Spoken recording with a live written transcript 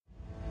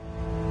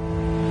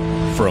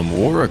From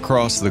war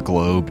across the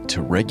globe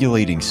to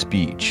regulating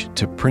speech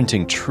to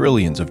printing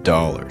trillions of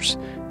dollars,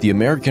 the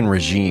American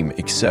regime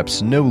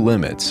accepts no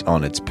limits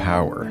on its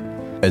power.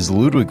 As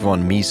Ludwig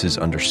von Mises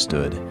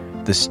understood,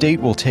 the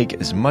state will take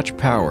as much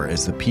power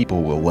as the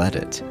people will let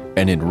it.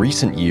 And in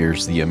recent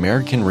years, the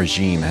American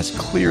regime has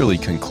clearly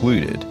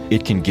concluded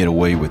it can get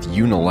away with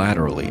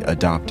unilaterally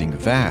adopting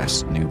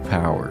vast new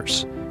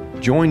powers.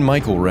 Join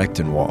Michael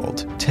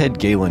Rechtenwald, Ted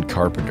Galen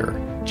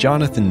Carpenter,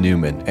 Jonathan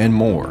Newman, and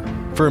more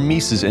for a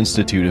Mises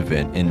Institute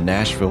event in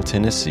Nashville,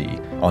 Tennessee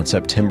on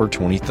September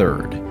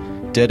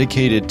 23rd,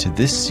 dedicated to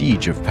this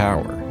siege of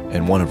power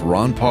and one of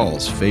Ron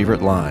Paul's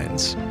favorite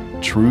lines,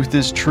 "Truth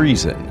is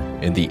treason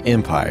in the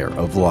empire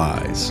of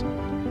lies."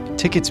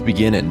 Tickets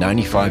begin at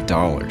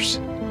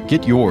 $95.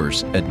 Get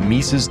yours at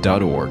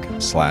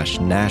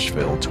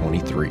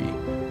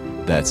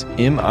Mises.org/Nashville23. That's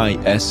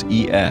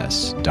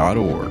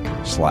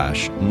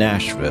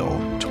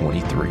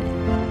MISES.org/Nashville23.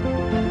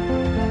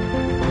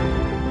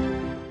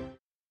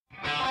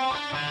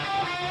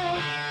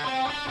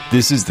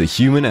 This is the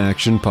Human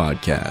Action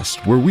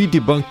Podcast, where we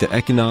debunk the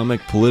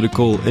economic,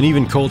 political, and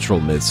even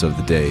cultural myths of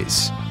the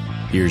days.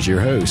 Here's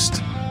your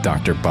host,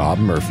 Dr. Bob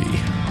Murphy.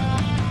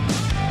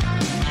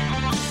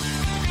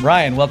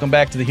 Ryan, welcome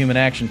back to the Human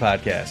Action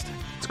Podcast.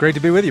 It's great to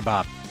be with you,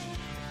 Bob.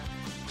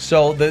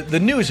 So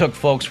the news hook,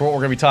 folks, for what we're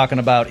going to be talking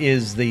about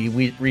is the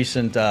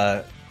recent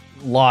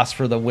loss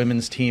for the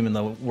women's team in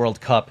the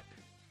World Cup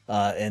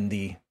and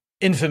the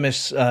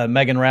infamous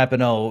Megan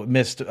Rapinoe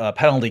missed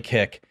penalty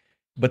kick.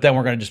 But then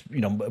we're going to just,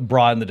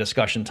 broaden the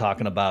discussion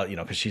talking about,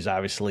 because she's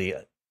obviously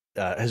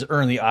has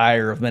earned the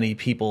ire of many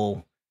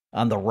people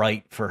on the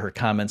right for her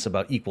comments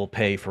about equal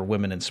pay for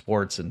women in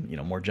sports and,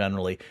 more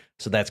generally.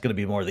 So that's going to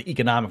be more of the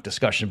economic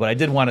discussion. But I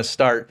did want to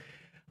start,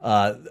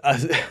 I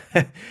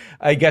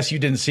guess you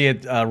didn't see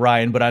it,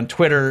 Ryan, but on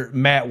Twitter,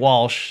 Matt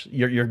Walsh,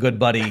 your good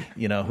buddy,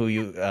 who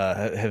you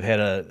have had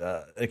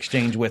a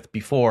exchange with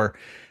before,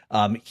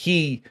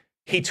 he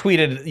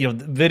tweeted,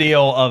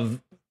 video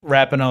of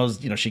Rapinoe's,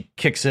 she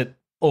kicks it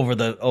over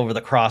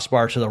the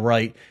crossbar to the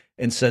right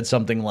and said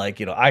something like,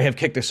 I have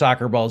kicked a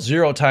soccer ball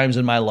 0 times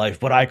in my life,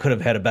 but I could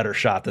have had a better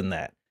shot than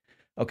that.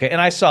 Okay.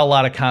 And I saw a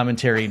lot of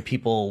commentary and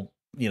people,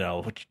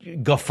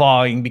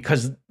 guffawing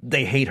because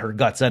they hate her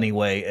guts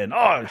anyway. And,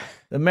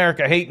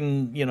 America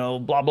hating,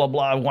 blah, blah,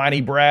 blah, whiny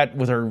brat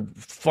with her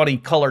funny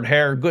colored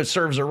hair. Good,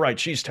 serves her right.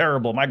 She's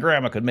terrible. My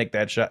grandma could make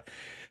that shot.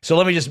 So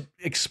let me just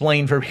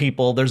explain for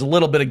people. There's a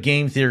little bit of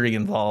game theory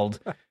involved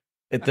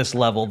at this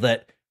level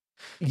that,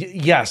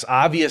 yes,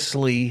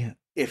 obviously,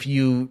 if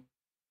you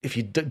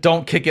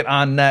don't kick it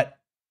on net,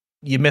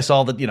 you miss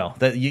all the,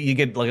 that you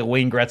get like a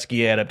Wayne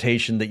Gretzky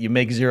adaptation that you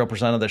make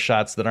 0% of the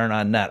shots that aren't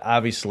on net,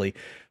 obviously.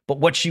 But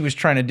what she was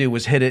trying to do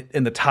was hit it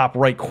in the top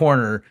right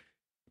corner,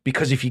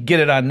 because if you get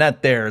it on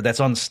net there, that's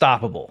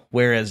unstoppable.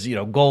 Whereas,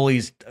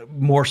 goalies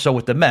more so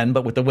with the men,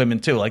 but with the women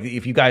too. Like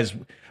if you guys,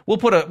 we'll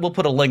put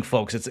a link,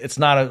 folks. It's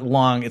not a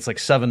long, it's like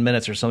 7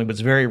 minutes or something, but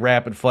it's very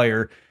rapid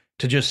fire.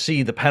 To just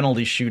see the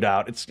penalty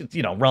shootout, it's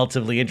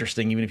relatively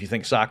interesting, even if you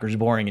think soccer's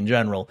boring in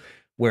general,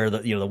 where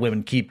the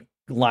women keep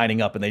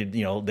lining up and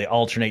they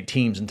alternate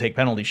teams and take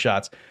penalty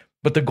shots.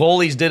 But the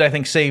goalies did, I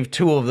think, save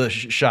 2 of the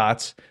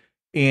shots,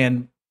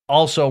 and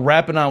also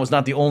Rapinoe was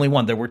not the only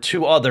one. There were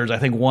 2 others, I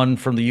think one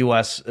from the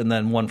U.S. and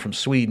then one from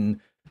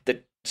Sweden,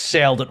 that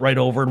sailed it right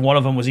over, and one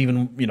of them was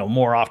even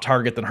more off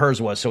target than hers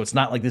was. So it's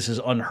not like this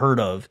is unheard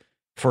of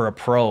for a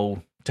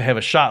pro to have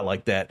a shot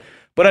like that.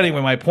 But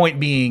anyway, my point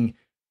being,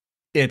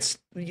 it's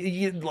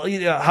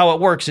how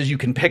it works is you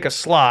can pick a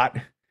slot,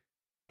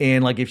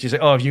 and like if you say,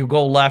 if you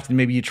go left, and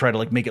maybe you try to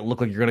like make it look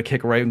like you're going to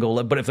kick right and go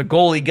left, but if the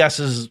goalie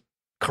guesses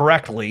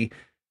correctly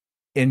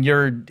and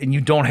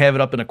you don't have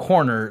it up in a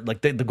corner,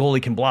 like the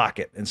goalie can block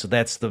it, and so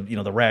that's the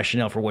the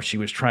rationale for what she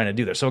was trying to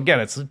do there. So again,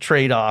 it's the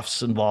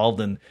trade-offs involved,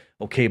 and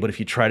okay, but if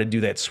you try to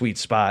do that sweet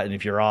spot and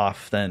if you're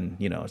off, then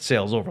it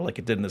sails over like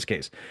it did in this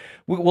case.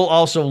 We'll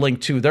also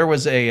link to, there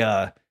was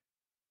a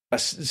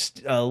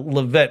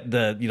Levitt,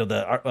 the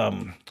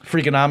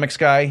Freakonomics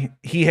guy,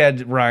 he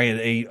had,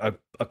 Ryan,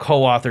 a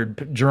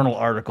co-authored journal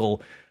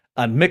article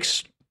on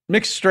mixed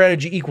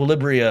strategy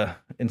equilibria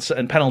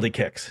and penalty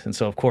kicks. And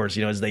so, of course,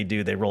 as they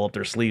do, they roll up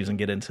their sleeves and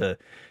get into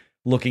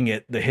looking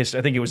at the history.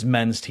 I think it was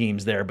men's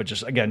teams there, but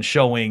just again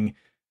showing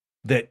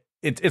that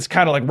it's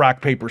kind of like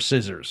rock, paper,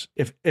 scissors.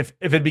 If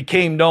it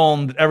became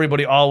known that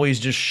everybody always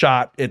just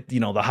shot at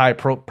the high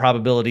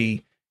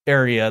probability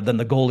area, then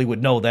the goalie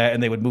would know that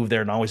and they would move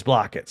there and always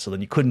block it. So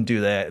then you couldn't do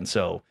that. And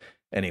so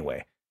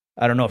anyway,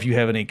 I don't know if you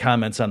have any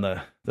comments on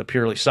the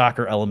purely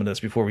soccer element of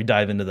this before we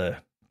dive into the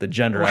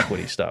gender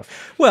equity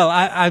stuff. Well,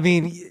 I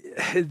mean,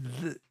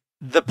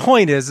 the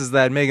point is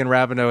that Megan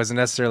Rapinoe isn't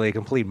necessarily a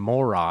complete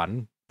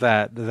moron,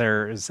 that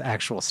there is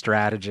actual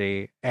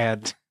strategy,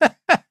 and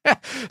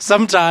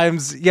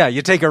sometimes,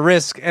 you take a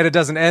risk and it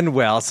doesn't end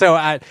well.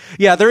 So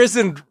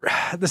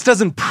this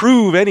doesn't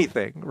prove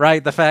anything,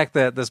 right? The fact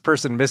that this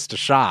person missed a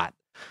shot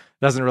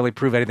doesn't really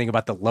prove anything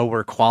about the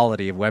lower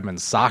quality of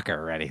women's soccer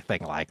or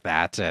anything like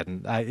that.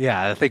 And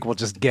I think we'll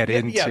just get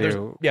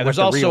into there's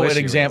also an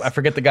example. I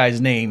forget the guy's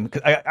name.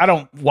 I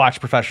don't watch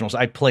professionals.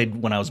 I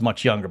played when I was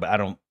much younger, but I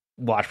don't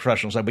watch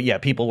professionals. But yeah,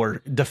 people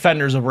were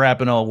defenders of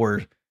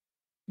Rapinoe.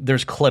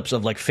 There's clips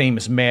of like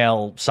famous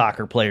male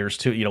soccer players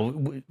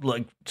too,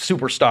 like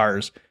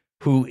superstars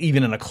who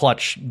even in a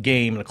clutch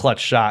game, a clutch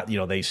shot,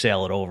 they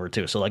sail it over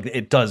too. So like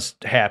it does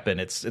happen.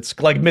 It's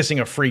like missing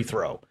a free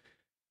throw,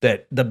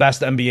 that the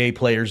best NBA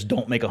players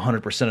don't make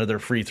 100% of their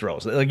free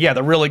throws. Like, yeah,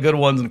 the really good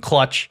ones in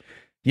clutch,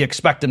 you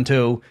expect them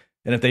to.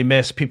 And if they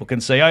miss, people can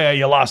say, oh yeah,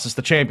 you lost us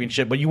the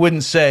championship. But you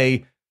wouldn't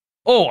say,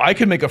 oh, I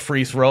can make a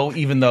free throw,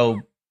 even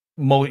though,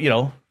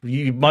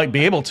 you might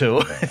be able to,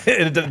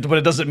 but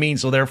it doesn't mean,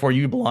 so therefore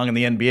you belong in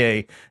the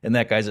NBA and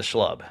that guy's a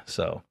schlub.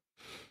 So,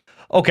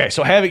 okay.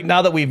 So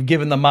now that we've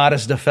given the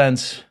modest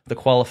defense, the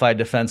qualified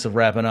defense of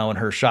Rapinoe and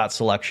her shot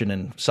selection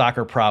and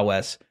soccer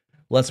prowess,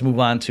 let's move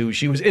on to,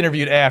 she was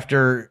interviewed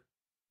after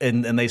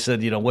and they said,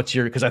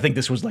 because I think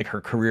this was like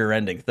her career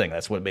ending thing.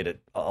 That's what made it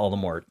all the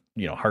more,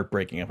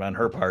 heartbreaking on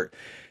her part.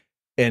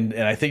 And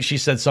I think she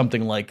said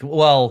something like,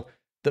 well,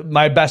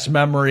 my best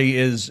memory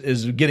is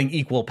getting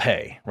equal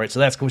pay, right? So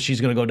that's what she's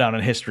going to go down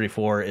in history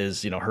for,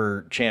 is,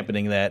 her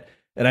championing that.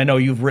 And I know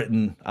you've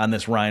written on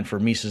this, Ryan, for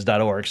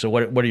Mises.org. So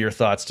what are your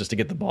thoughts, just to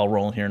get the ball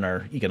rolling here in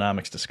our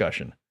economics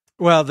discussion?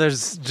 Well,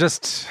 there's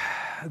just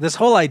this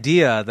whole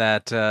idea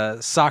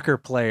that soccer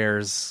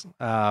players,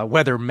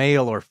 whether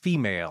male or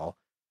female,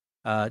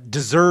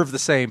 deserve the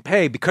same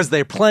pay because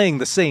they're playing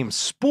the same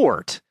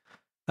sport.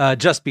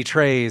 Just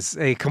betrays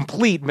a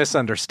complete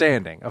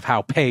misunderstanding of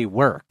how pay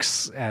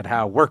works and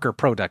how worker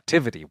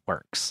productivity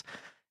works.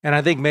 And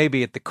I think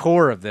maybe at the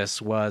core of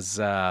this was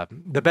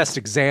the best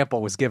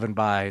example was given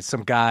by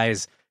some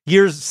guys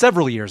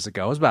several years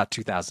ago. It was about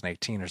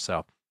 2018 or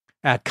so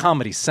at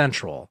Comedy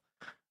Central,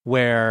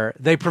 where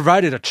they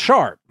provided a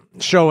chart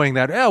showing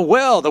that,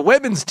 the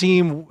women's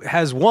team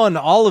has won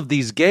all of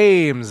these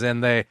games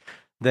and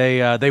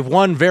they've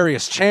won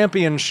various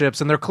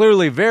championships, and they're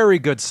clearly very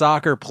good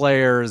soccer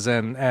players.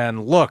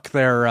 And look,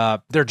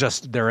 they're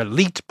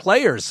elite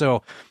players.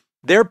 So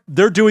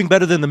they're doing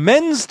better than the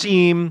men's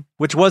team,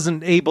 which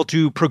wasn't able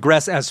to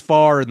progress as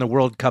far in the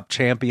World Cup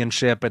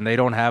championship, and they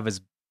don't have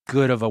as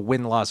good of a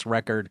win-loss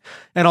record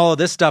and all of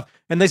this stuff.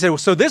 And they say,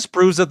 so this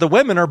proves that the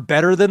women are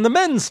better than the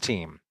men's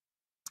team.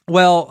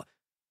 Well,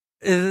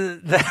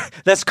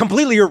 that's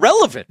completely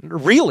irrelevant,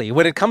 really,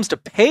 when it comes to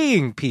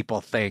paying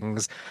people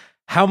things.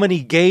 How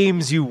many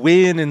games you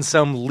win in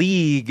some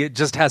league, it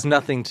just has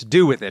nothing to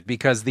do with it,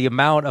 because the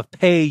amount of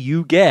pay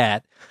you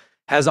get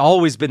has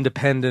always been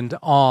dependent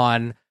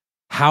on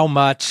how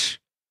much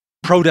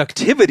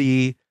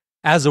productivity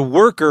as a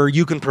worker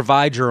you can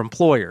provide your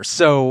employer.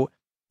 So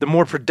the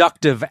more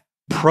productive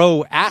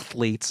pro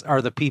athletes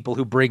are the people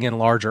who bring in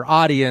larger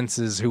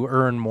audiences, who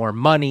earn more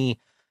money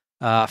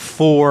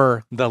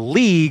for the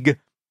league,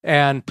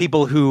 and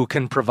people who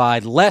can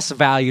provide less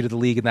value to the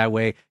league in that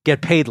way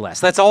get paid less.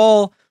 That's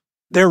all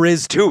there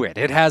is to it.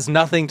 It has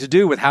nothing to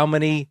do with how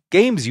many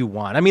games you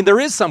won. I mean, there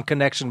is some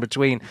connection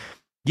between,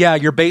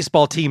 your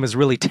baseball team is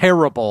really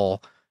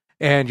terrible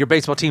and your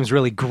baseball team is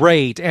really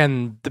great,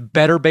 and the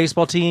better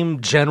baseball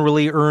team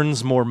generally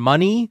earns more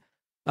money.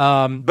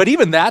 But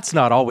even that's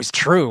not always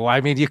true.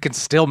 I mean, you can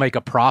still make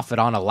a profit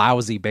on a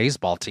lousy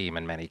baseball team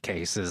in many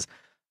cases.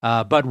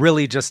 But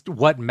really just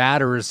what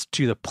matters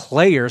to the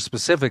player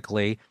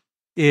specifically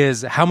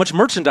is how much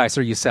merchandise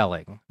are you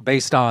selling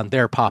based on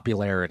their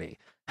popularity?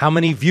 How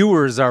many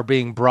viewers are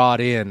being brought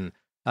in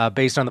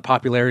based on the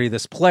popularity of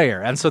this player?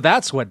 And so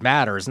that's what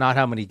matters, not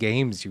how many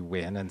games you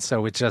win. And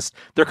so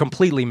they're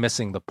completely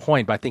missing the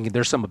point by thinking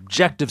there's some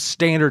objective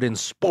standard in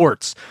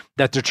sports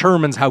that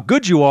determines how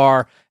good you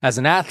are as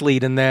an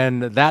athlete, and then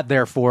that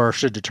therefore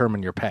should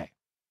determine your pay.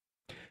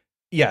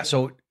 Yeah,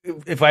 so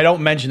if I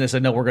don't mention this, I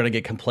know we're going to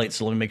get complaints,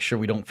 so let me make sure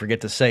we don't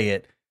forget to say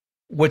it.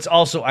 What's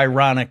also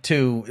ironic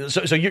too,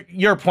 so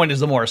your point is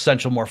the more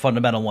essential, more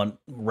fundamental one,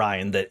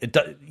 Ryan.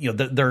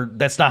 That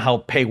that's not how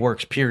pay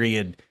works.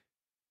 Period.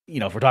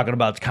 If we're talking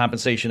about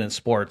compensation in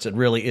sports, it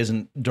really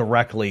isn't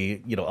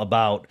directly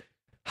about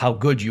how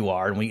good you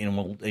are, and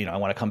we'll I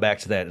want to come back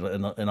to that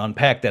and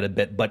unpack that a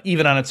bit. But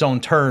even on its own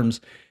terms,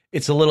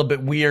 it's a little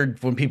bit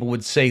weird when people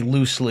would say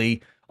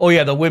loosely, "Oh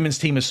yeah, the women's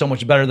team is so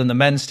much better than the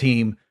men's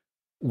team,"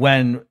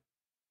 when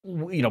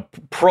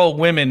pro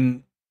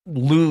women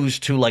lose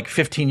to like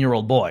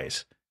 15-year-old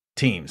boys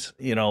teams,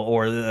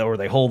 or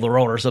they hold their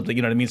own or something,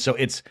 you know what I mean? So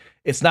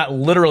it's not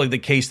literally the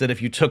case that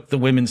if you took the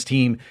women's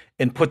team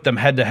and put them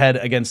head to head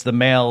against the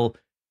male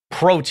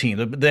pro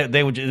team,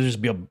 they would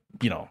just be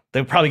they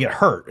would probably get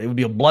hurt. It would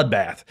be a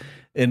bloodbath.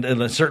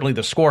 And certainly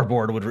the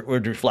scoreboard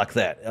would reflect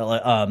that.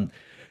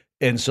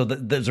 And so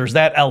there's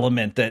that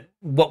element that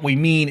what we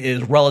mean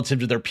is relative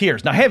to their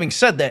peers. Now, having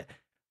said that,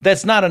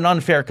 that's not an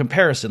unfair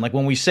comparison. Like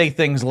when we say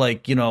things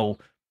like,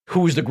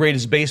 who's the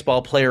greatest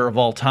baseball player of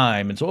all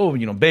time? And so,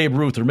 Babe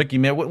Ruth or Mickey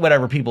Mantle,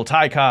 whatever people,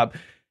 Ty Cobb.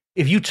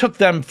 If you took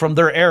them from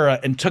their era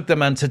and took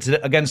them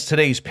against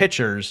today's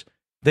pitchers,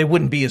 they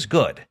wouldn't be as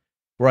good.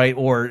 right?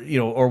 Or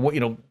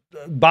what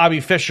Bobby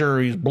Fischer,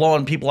 he's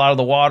blowing people out of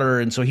the water,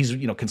 and so he's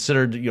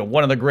considered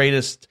one of the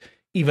greatest,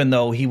 even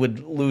though he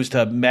would lose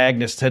to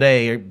Magnus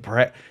today.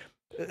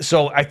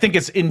 So I think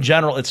it's in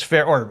general it's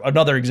fair. Or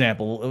another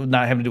example,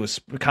 not having to do with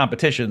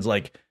competitions,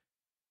 like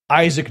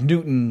Isaac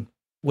Newton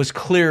was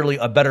clearly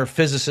a better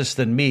physicist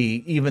than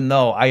me, even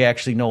though I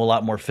actually know a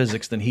lot more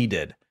physics than he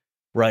did,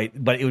 right?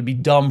 But it would be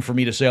dumb for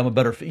me to say I'm a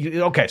better.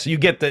 Okay, so you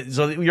get that.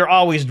 So you're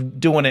always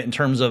doing it in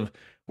terms of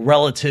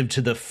relative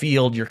to the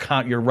field,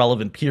 your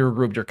relevant peer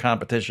group, your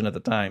competition at the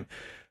time.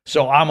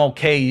 So I'm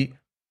okay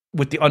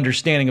with the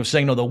understanding of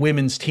saying, no, the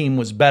women's team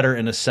was better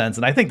in a sense.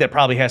 And I think that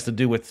probably has to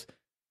do with,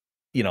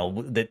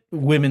 that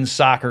women's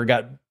soccer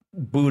got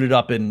booted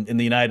up in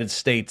the United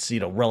States,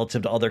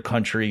 relative to other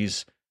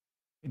countries.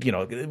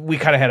 We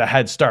kind of had a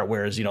head start,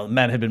 whereas,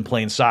 men had been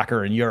playing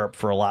soccer in Europe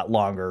for a lot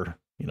longer.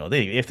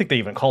 I think they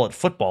even call it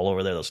football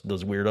over there,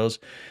 those weirdos.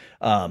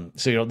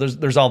 So,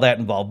 there's all that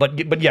involved,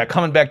 but yeah,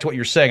 coming back to what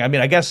you're saying, I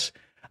mean, I guess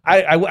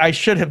I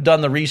should have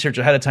done the research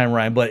ahead of time,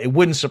 Ryan, but it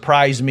wouldn't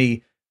surprise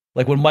me.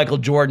 Like when Michael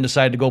Jordan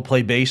decided to go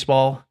play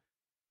baseball,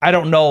 I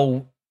don't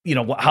know,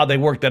 how they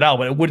worked it out,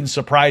 but it wouldn't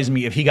surprise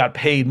me if he got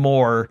paid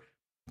more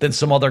than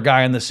some other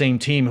guy on the same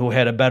team who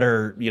had a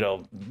better,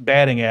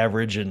 batting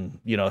average and,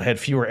 had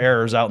fewer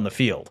errors out in the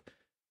field.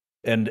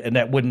 And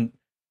that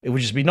it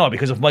would just be no,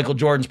 because if Michael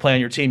Jordan's playing on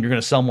your team, you're going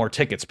to sell more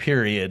tickets,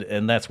 period.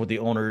 And that's what the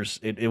owners,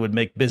 it would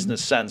make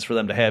business sense for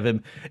them to have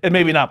him and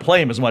maybe not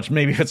play him as much.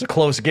 Maybe if it's a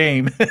close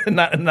game,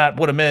 not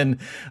put him in,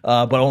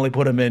 but only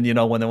put him in,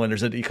 when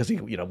there's because he,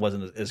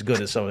 wasn't as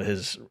good as some of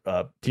his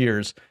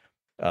peers.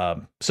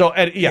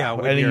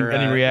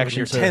 Any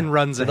reaction to 10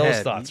 runs to ahead,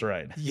 those thoughts,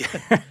 right? Yeah.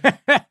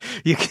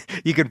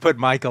 you can put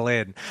Michael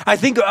in. I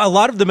think a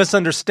lot of the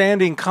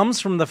misunderstanding comes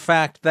from the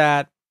fact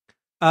that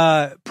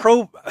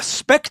pro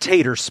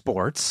spectator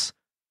sports,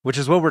 which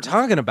is what we're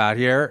talking about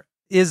here,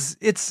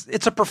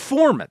 it's a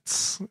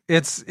performance.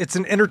 It's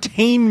an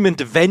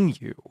entertainment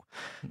venue.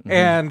 Mm-hmm.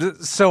 And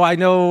so I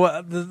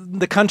know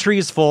the country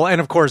is full,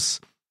 and of course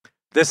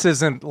this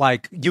isn't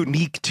like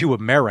unique to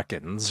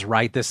Americans,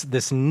 right?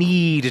 This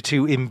need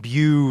to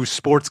imbue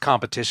sports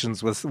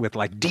competitions with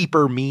like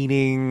deeper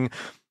meaning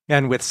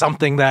and with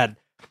something that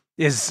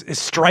is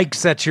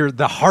strikes at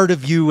the heart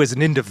of you as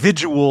an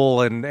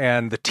individual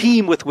and the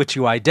team with which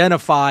you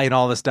identify and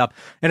all this stuff.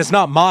 And it's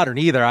not modern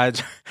either.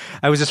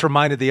 I was just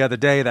reminded the other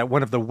day that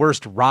one of the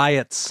worst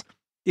riots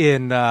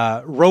in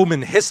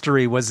Roman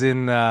history was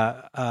in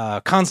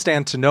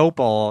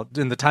Constantinople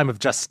in the time of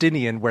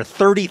Justinian, where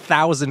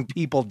 30,000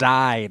 people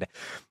died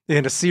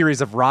in a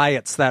series of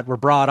riots that were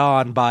brought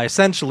on by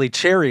essentially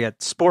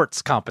chariot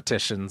sports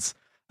competitions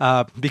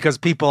because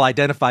people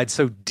identified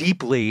so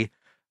deeply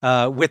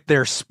with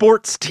their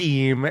sports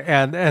team,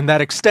 and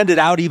that extended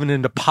out even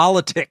into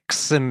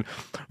politics and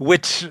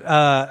which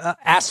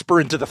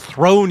aspirant to the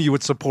throne you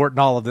would support and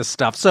all of this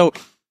stuff. So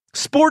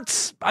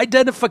sports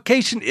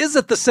identification is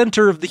at the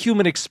center of the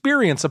human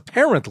experience,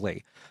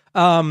 apparently.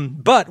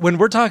 But when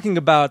we're talking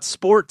about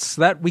sports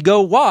that we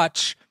go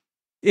watch,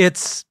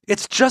 it's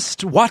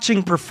just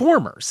watching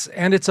performers,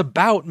 and it's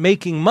about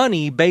making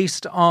money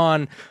based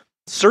on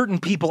certain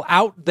people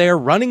out there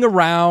running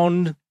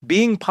around,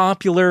 being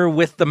popular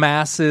with the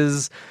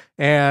masses,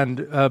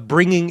 and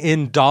bringing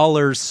in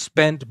dollars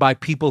spent by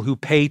people who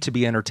pay to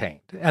be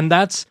entertained. And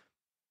that's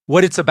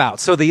what it's about.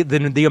 So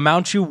the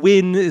amount you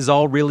win is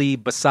all really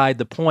beside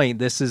the point.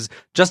 This is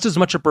just as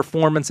much a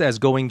performance as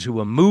going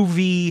to a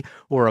movie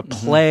or a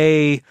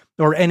play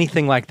or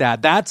anything like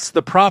that. That's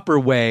the proper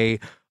way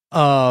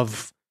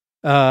of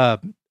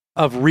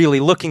really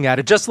looking at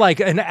it. Just like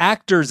an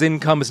actor's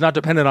income is not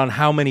dependent on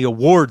how many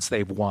awards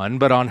they've won,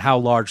 but on how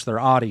large their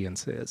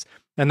audience is.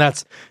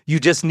 And you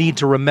just need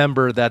to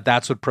remember that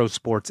that's what pro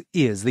sports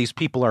is. These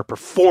people are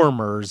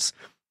performers.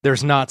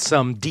 There's not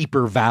some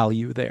deeper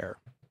value there.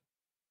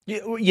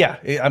 Yeah,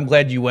 I'm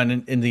glad you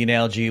went in the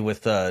analogy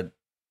with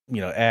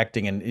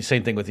acting, and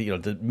same thing with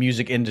the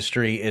music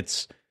industry.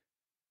 It's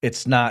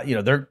not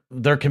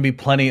there can be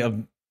plenty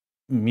of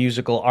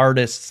musical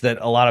artists that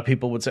a lot of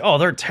people would say, oh,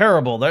 they're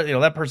terrible.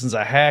 That person's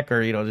a hack,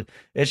 or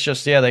it's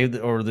just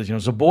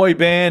it's a boy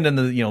band and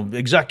the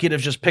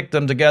executives just picked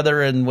them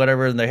together and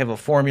whatever, and they have a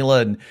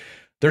formula. And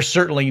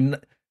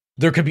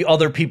there could be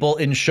other people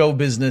in show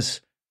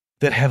business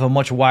that have a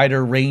much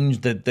wider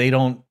range, that they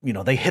don't,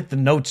 they hit the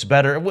notes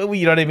better.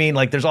 You know what I mean?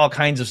 Like there's all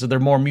kinds of, so they're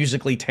more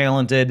musically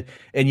talented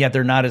and yet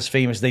they're not as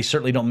famous. They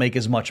certainly don't make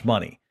as much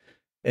money.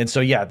 And so,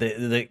 yeah,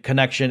 the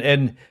connection.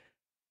 And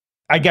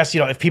I guess,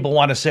 if people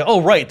want to say,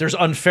 oh, right, there's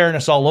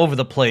unfairness all over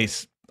the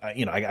place,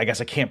 I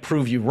guess I can't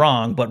prove you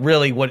wrong, but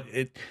really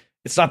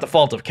it's not the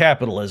fault of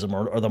capitalism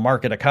or the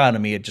market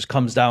economy. It just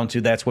comes down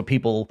to that's what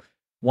people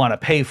want to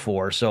pay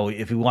for. So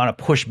if you want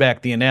to push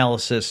back the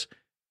analysis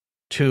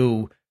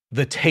to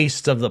the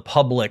tastes of the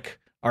public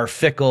are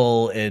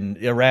fickle and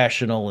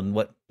irrational and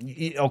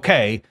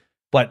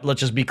but let's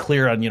just be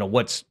clear on,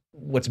 what's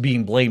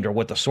being blamed or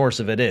what the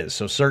source of it is.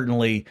 So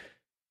certainly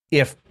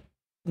if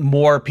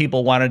more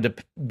people wanted to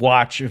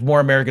watch, if more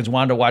Americans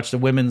wanted to watch the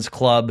women's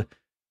club,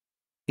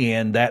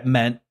 and that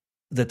meant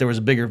that there was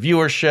a bigger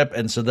viewership,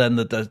 and so then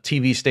that the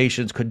TV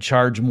stations could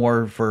charge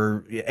more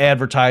for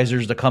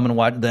advertisers to come and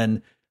watch,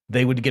 then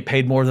they would get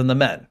paid more than the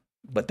men.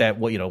 But that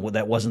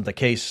wasn't the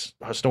case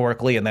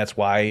historically, and that's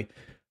why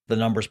the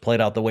numbers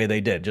played out the way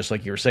they did. Just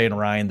like you were saying,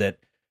 Ryan, that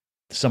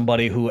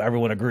somebody who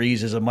everyone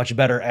agrees is a much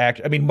better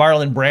actor. I mean,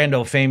 Marlon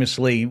Brando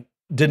famously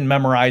didn't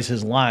memorize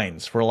his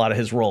lines for a lot of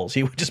his roles.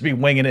 He would just be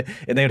winging it,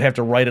 and they would have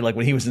to write it. Like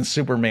when he was in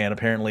Superman,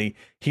 apparently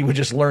he would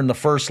just learn the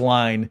first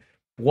line,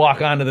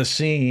 walk onto the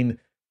scene,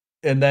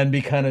 and then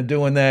be kind of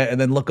doing that, and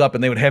then look up,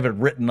 and they would have it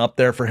written up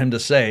there for him to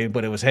say.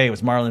 But it was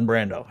Marlon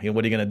Brando.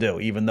 What are you going to do?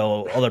 Even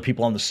though other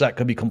people on the set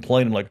could be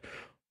complaining, like,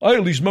 I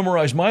at least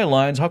memorized my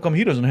lines. How come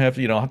he doesn't have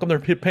to? How come they're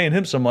paying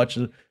him so much?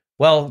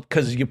 Well,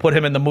 because you put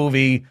him in the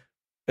movie,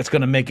 it's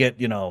going to make it,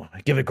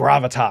 give it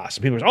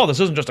gravitas. People go, oh, this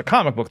isn't just a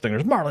comic book thing.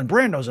 There's Marlon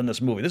Brando's in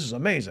this movie. This is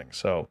amazing.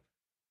 So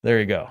there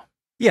you go.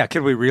 Yeah,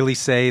 can we really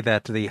say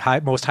that the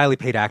most highly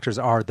paid actors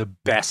are the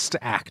best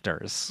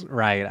actors,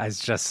 right?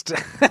 It's just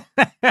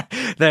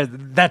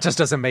that just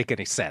doesn't make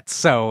any sense.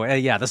 So,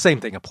 yeah, the same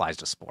thing applies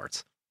to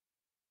sports.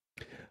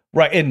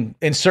 Right,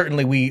 and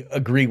certainly we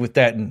agree with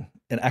that in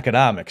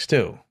economics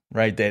too,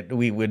 right? That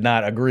we would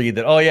not agree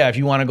that, oh yeah, if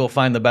you want to go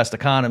find the best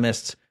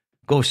economists,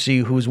 go see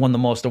who's won the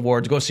most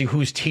awards, go see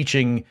who's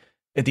teaching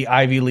at the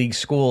Ivy League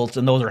schools,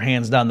 and those are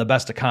hands down the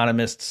best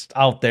economists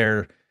out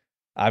there.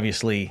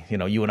 Obviously,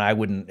 you and I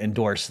wouldn't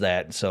endorse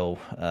that. So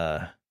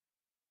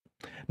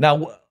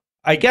now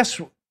I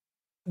guess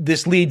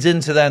this leads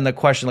into then the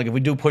question, like if we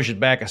do push it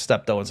back a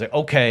step though and say,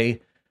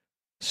 okay,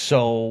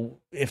 so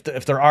if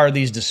there are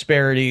these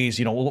disparities,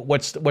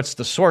 what's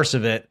the source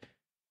of it?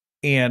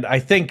 And I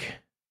think,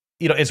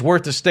 it's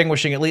worth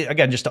distinguishing, at least,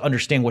 again, just to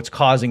understand what's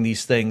causing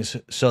these things,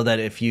 so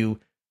that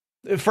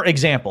for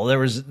example, there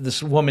was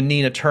this woman,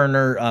 Nina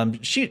Turner.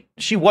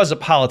 She was a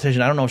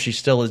politician. I don't know if she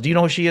still is. Do you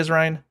know who she is,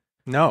 Ryan?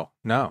 No.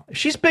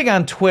 She's big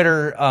on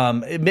Twitter.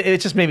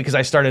 It's just maybe because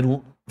I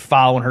started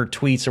following her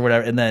tweets or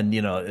whatever, and then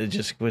it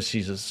just was,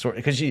 she's a sort,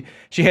 because she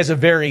has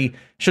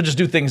she'll just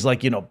do things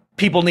like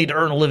people need to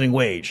earn a living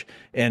wage,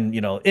 and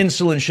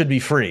insulin should be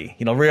free.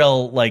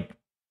 Real like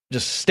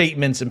just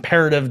statements,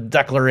 imperative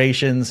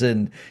declarations,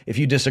 and if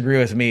you disagree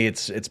with me,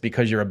 it's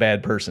because you're a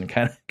bad person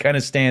kind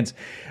of stance.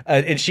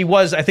 And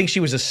I think she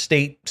was a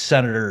state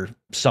senator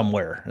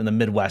somewhere in the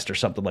Midwest or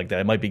something like that.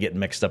 I might be getting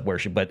mixed up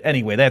but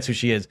anyway, that's who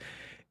she is.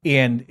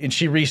 And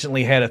she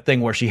recently had a thing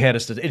where she had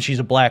and she's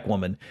a black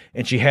woman,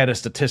 and she had a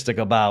statistic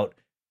about,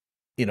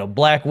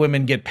 black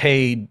women get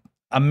paid,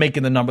 I'm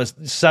making the numbers,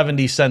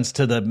 70 cents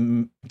to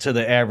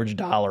the average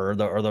dollar,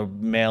 or the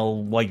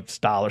male white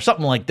dollar,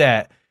 something like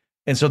that.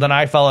 And so then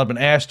I followed up and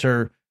asked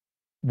her,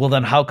 well,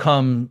 then how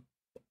come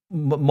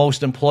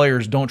most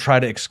employers don't try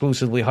to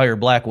exclusively hire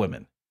black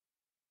women?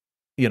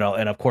 And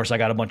of course I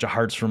got a bunch of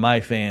hearts from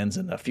my fans,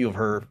 and a few of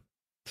her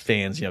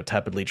fans,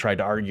 tepidly tried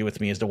to argue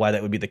with me as to why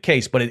that would be the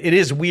case. But it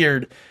is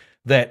weird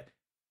that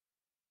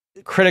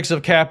critics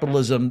of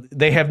capitalism,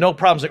 they have no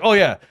problems. Like, oh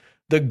yeah,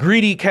 the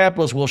greedy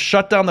capitalists will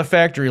shut down the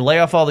factory, lay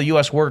off all the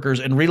U.S. workers,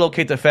 and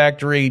relocate the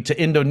factory to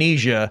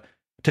Indonesia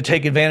to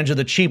take advantage of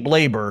the cheap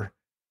labor.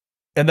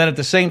 And then at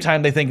the same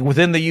time, they think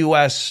within the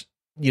U.S.,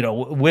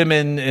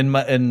 women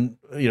and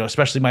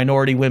especially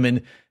minority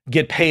women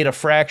get paid a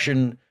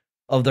fraction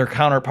of their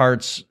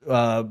counterparts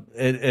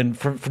and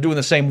for doing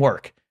the same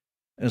work.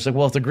 And it's like,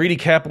 well, if the greedy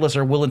capitalists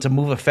are willing to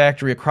move a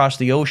factory across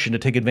the ocean to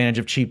take advantage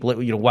of cheap,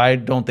 why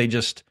don't they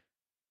just,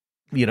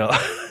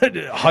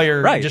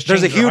 hire? Right. Just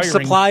there's a huge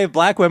supply of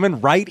black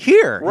women right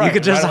here. Right. You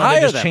could just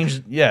hire them.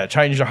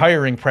 Change your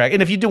hiring practice.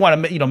 And if you do want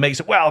to, make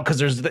it, well,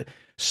 because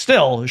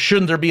still,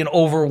 shouldn't there be an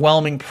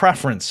overwhelming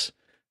preference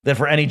that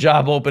for any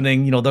job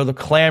opening, they're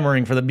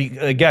clamoring for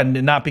again,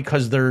 not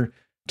because they're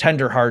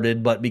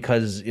tenderhearted, but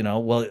because,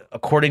 well,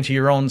 according to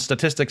your own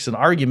statistics and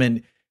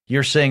argument,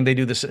 you're saying they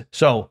do this.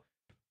 So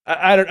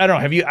I don't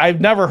know.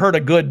 I've never heard a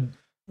good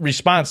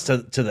response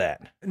to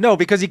that. No,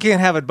 because you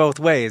can't have it both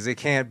ways. It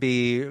can't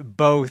be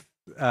both.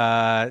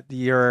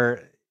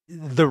 The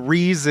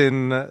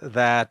reason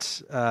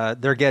that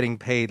they're getting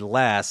paid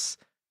less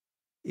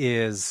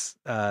is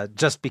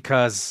just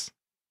because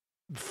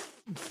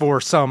for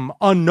some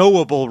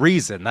unknowable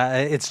reason.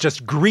 It's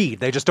just greed.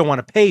 They just don't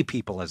want to pay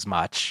people as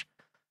much.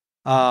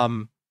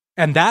 And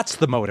that's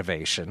the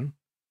motivation.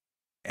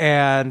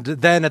 And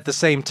then at the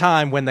same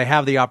time, when they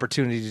have the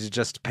opportunity to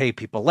just pay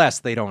people less,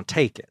 they don't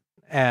take it.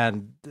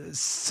 And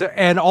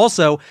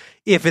also,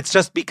 if it's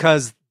just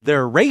because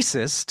they're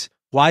racist,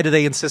 why do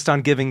they insist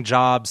on giving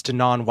jobs to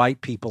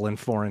non-white people in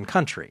foreign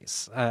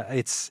countries?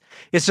 It's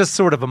just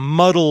sort of a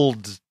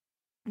muddled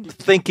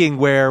thinking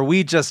where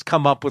we just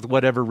come up with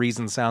whatever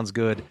reason sounds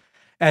good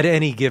at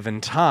any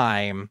given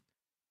time.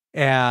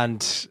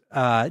 And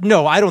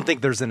no, I don't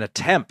think there's an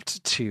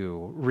attempt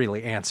to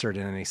really answer it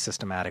in any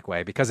systematic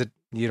way, because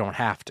you don't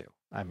have to.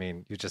 I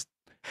mean, you just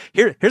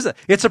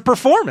it's a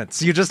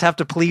performance. You just have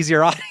to please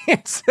your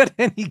audience at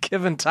any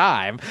given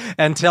time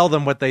and tell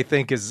them what they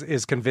think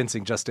is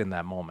convincing just in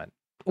that moment.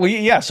 Well,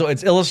 yeah. So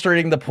it's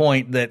illustrating the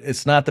point that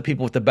it's not the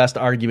people with the best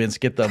arguments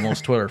get the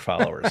most Twitter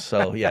followers.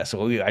 So yeah.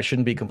 So I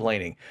shouldn't be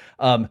complaining.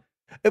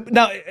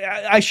 Now,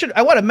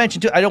 I want to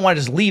mention too, I don't want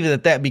to just leave it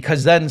at that,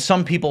 because then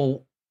some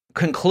people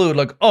conclude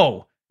like,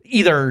 oh,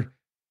 either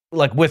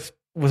like with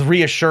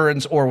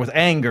reassurance or with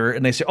anger,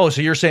 and they say, oh,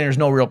 so you're saying there's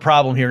no real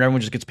problem here and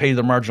everyone just gets paid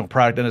their marginal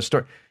product in a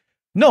store.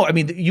 No, I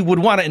mean, you would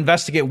want to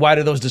investigate, why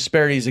do those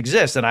disparities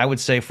exist? And I would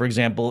say, for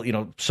example,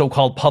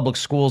 so-called public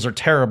schools are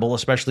terrible,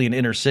 especially in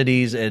inner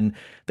cities, and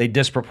they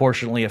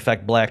disproportionately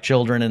affect black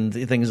children and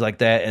things like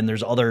that. And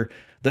there's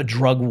the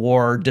drug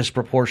war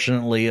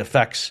disproportionately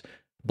affects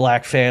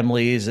black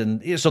families.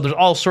 And so there's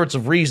all sorts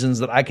of reasons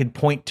that I could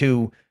point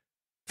to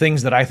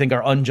things that I think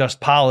are unjust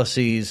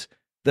policies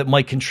that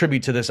might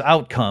contribute to this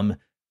outcome.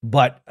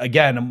 But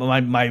again,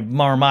 my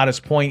more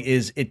modest point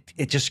is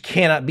it just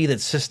cannot be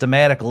that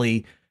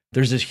systematically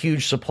there's this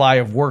huge supply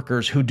of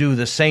workers who do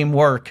the same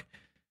work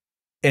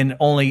and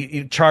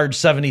only charge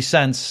 70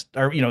 cents,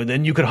 or,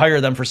 then you could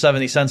hire them for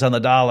 70 cents on the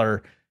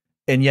dollar.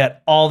 And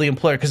yet all the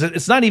employer, because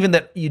it's not even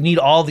that you need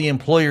all the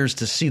employers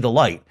to see the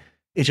light.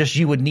 It's just,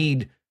 you would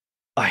need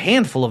a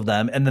handful of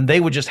them, and then they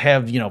would just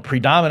have,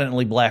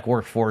 predominantly black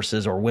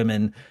workforces or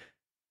women,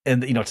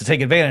 and, to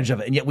take advantage of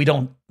it. And yet we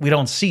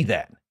don't see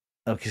that.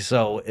 Okay,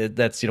 so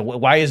that's,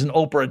 why isn't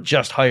Oprah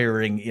just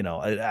hiring,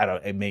 I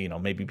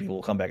don't, maybe people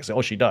will come back and say,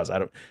 oh, she does. I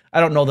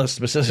don't know the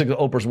specifics of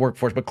Oprah's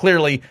workforce, but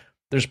clearly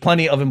there's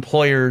plenty of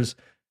employers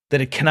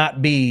that it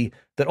cannot be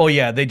that, oh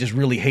yeah, they just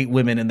really hate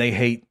women and they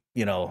hate,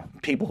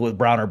 people with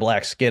brown or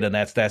black skin. And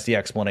that's the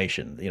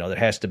explanation. There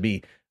has to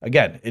be,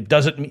 again, it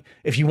doesn't mean,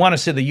 if you want to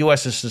say the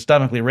U.S. is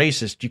systemically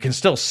racist, you can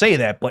still say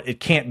that, but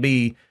it can't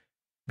be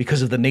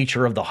because of the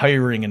nature of the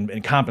hiring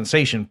and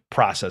compensation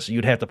process.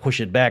 You'd have to push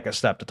it back a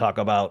step to talk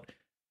about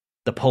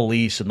the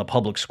police and the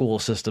public school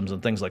systems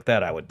and things like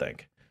that, I would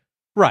think.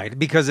 Right,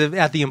 because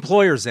at the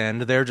employer's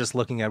end, they're just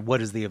looking at what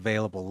is the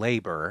available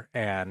labor,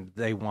 and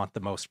they want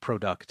the most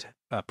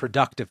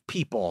productive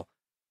people,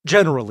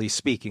 generally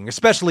speaking,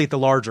 especially at the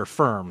larger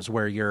firms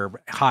where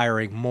you're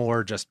hiring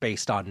more just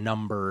based on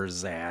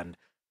numbers and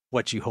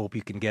what you hope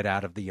you can get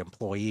out of the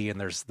employee, and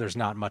there's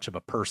not much of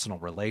a personal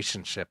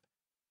relationship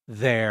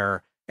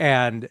there.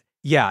 And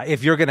yeah,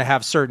 if you're going to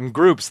have certain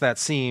groups that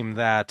seem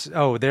that,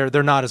 oh,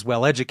 they're not as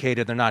well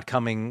educated, they're not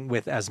coming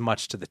with as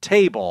much to the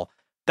table,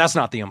 that's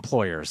not the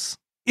employer's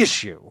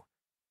issue.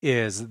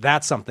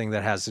 That's something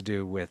that has to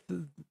do with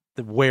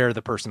where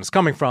the person is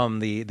coming from,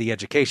 the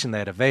education they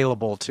had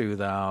available to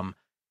them,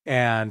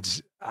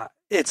 and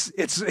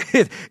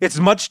it's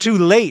much too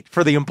late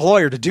for the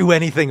employer to do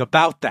anything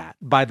about that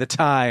by the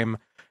time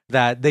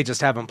that they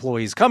just have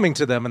employees coming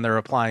to them and they're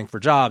applying for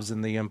jobs,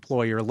 and the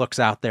employer looks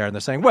out there and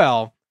they're saying,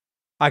 well,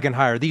 I can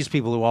hire these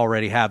people who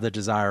already have the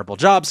desirable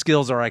job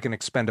skills, or I can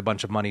expend a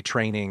bunch of money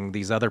training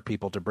these other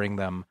people to bring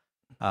them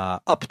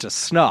up to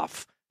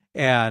snuff.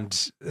 And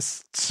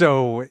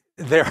so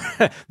there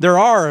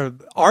are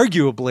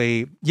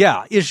arguably,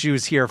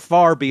 issues here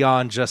far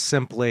beyond just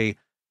simply,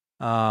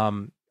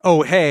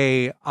 oh,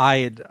 hey,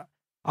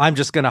 I'm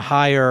just going to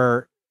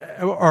hire,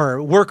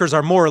 or workers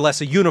are more or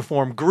less a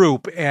uniform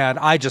group, and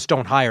I just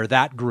don't hire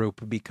that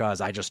group because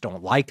I just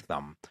don't like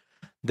them.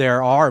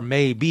 There are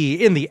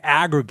maybe in the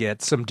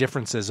aggregate some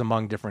differences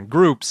among different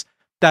groups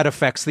that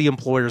affects the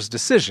employer's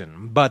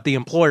decision, but the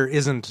employer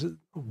isn't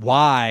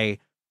why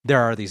there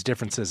are these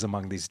differences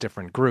among these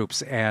different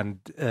groups. And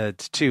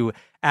to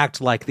act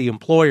like the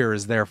employer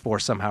is therefore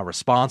somehow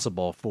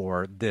responsible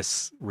for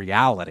this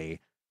reality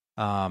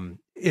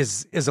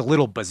is a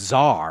little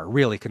bizarre,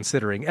 really,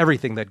 considering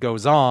everything that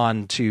goes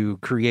on to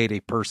create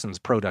a person's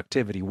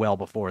productivity well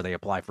before they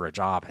apply for a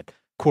job at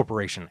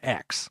Corporation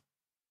X.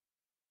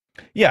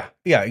 Yeah,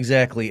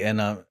 exactly.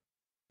 And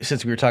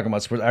since we were talking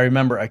about sports, I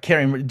can't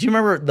remember. Do you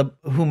remember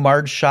who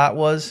Marge Schott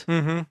was?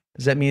 Mm-hmm.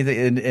 Does that mean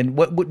and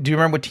what do you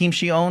remember what team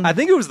she owned? I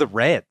think it was the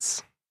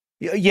Reds.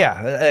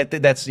 Yeah,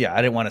 that's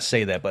I didn't want to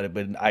say that, but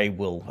I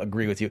will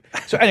agree with you.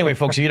 So anyway,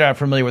 folks, if you're not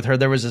familiar with her,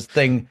 there was this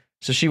thing.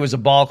 So she was a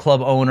ball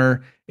club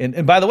owner,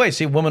 and by the way,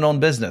 see,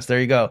 woman-owned business.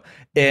 There you go.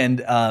 And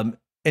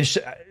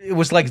it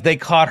was like they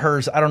caught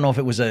hers. I don't know if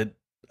it was a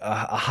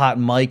hot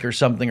mic or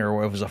something,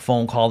 or it was a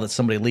phone call that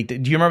somebody leaked.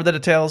 Do you remember the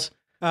details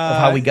of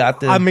how we got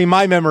this? I mean,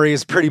 my memory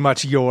is pretty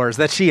much yours,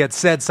 that she had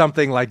said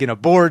something like in a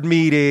board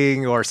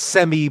meeting or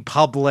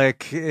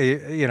semi-public,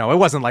 it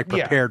wasn't like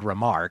prepared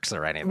remarks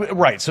or anything.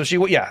 Right. So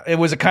it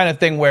was a kind of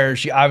thing where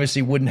she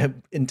obviously wouldn't have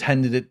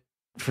intended it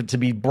to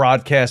be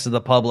broadcast to the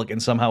public,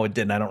 and somehow it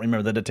didn't. I don't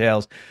remember the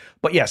details,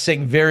 but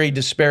saying very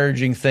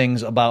disparaging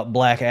things about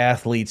black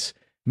athletes,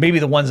 maybe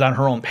the ones on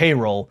her own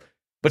payroll,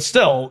 but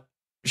still,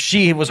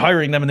 she was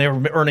hiring them and they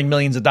were earning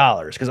millions of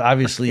dollars, because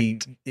obviously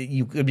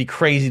you could be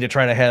crazy to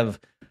try to have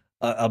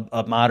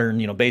a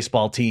modern,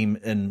 baseball team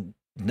and,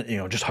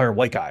 just hire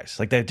white guys.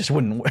 Like, that just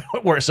wouldn't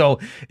work. So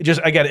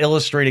just, again,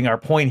 illustrating our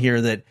point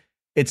here that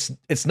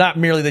it's not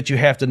merely that you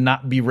have to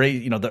not be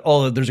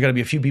racist, there's going to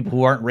be a few people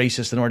who aren't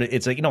racist in order.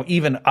 It's like,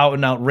 even out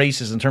and out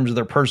racist in terms of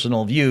their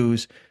personal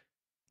views.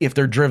 If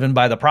they're driven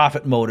by the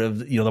profit motive,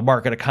 the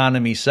market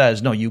economy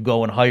says, no, you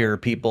go and hire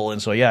people.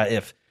 And so,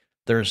 if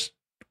there's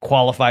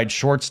qualified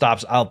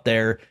shortstops out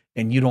there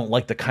and you don't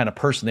like the kind of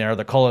person they are,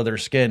 the color of their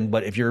skin,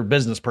 but if you're a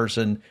business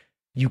person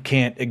you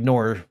can't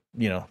ignore,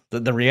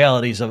 the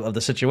realities of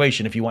the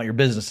situation if you want your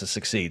business to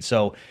succeed.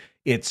 So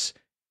it's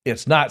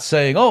not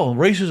saying, oh,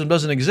 racism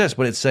doesn't exist,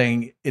 but it's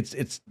saying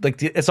it's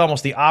like it's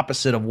almost the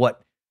opposite of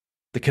what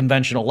the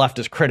conventional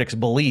leftist critics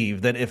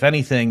believe, that if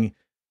anything,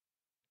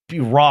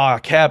 raw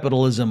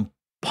capitalism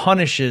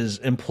punishes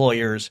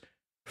employers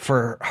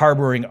for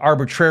harboring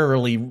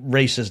arbitrarily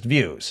racist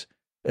views.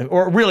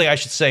 Or really, I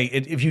should say,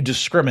 if you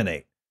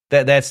discriminate,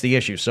 that's the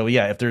issue. So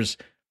yeah, if there's,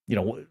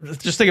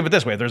 just think of it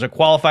this way: if there's a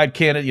qualified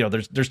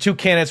candidate, there's two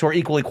candidates who are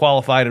equally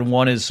qualified, and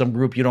one is some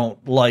group you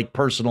don't like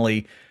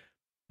personally,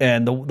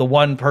 and the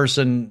one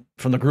person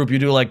from the group you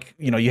do like,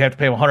 you have to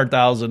pay them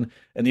 $100,000,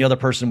 and the other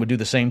person would do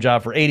the same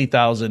job for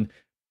 $80,000.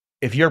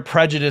 If your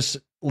prejudice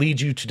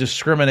leads you to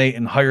discriminate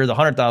and hire the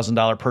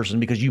 $100,000 person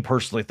because you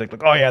personally think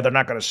like, oh yeah, they're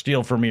not going to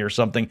steal from me or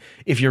something,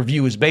 if your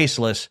view is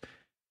baseless,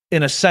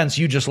 in a sense,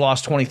 you just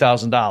lost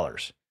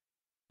 $20,000.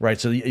 Right.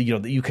 So,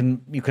 you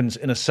can,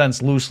 in a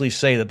sense, loosely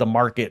say that the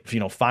market,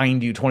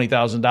 fined you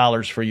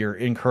 $20,000 for your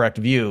incorrect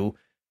view,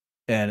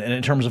 and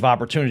in terms of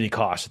opportunity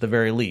cost at the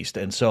very least.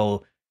 And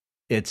so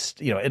it's,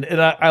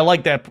 and I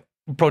like that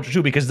approach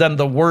too, because then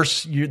the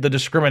worse the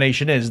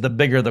discrimination is, the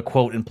bigger the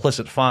quote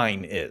implicit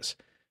fine is.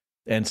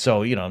 And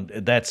so,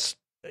 that's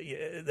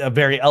a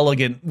very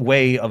elegant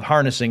way of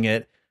harnessing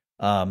it.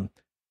 And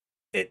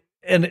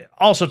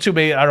also too,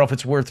 maybe, I don't know if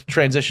it's worth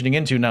transitioning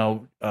into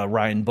now,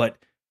 Ryan, but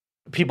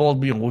people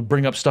would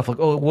bring up stuff like,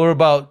 oh, what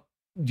about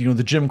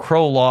the Jim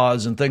Crow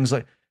laws and things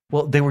like,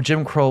 well, they were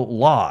Jim Crow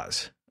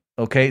laws.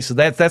 Okay, so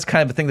that's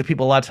kind of the thing that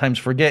people a lot of times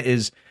forget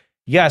is,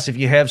 yes, if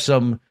you have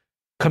some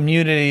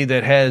community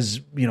that has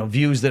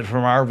views that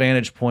from our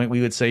vantage point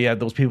we would say, yeah,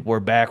 those people were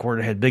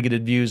backward, had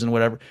bigoted views and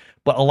whatever,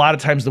 but a lot of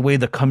times the way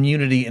the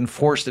community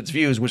enforced its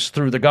views was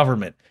through the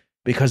government,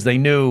 because they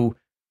knew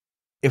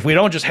if we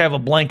don't just have a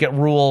blanket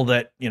rule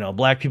that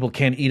black people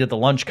can't eat at the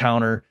lunch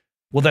counter,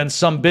 well, then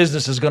some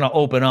business is going to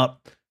open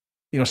up,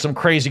 some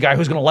crazy guy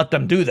who's going to let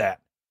them do that.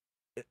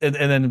 And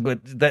then,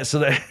 but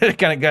that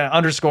kind of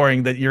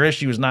underscoring that your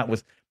issue is not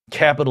with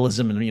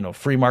capitalism and,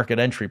 free market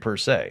entry per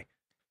se.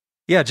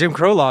 Yeah, Jim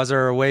Crow laws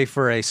are a way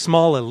for a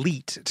small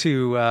elite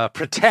to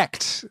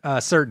protect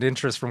certain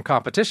interests from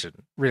competition,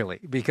 really,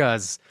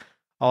 because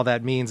all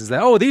that means is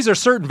that, oh, these are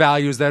certain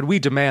values that we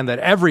demand that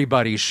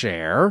everybody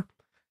share.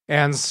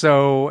 And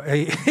so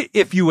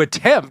if you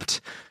attempt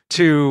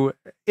to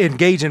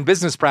engage in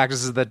business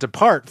practices that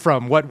depart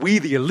from what we,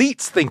 the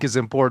elites, think is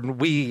important,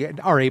 we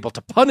are able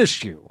to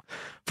punish you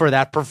for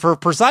that, for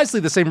precisely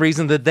the same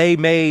reason that they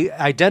may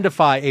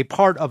identify a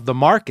part of the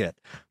market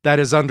that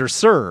is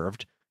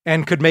underserved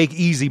and could make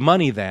easy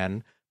money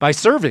then by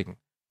serving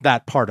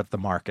that part of the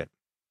market.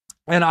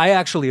 And I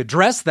actually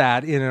addressed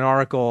that in an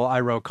article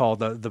I wrote called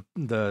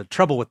the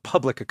Trouble with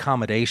Public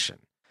Accommodation.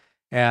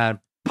 And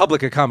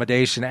public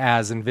accommodation,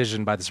 as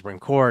envisioned by the Supreme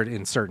Court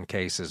in certain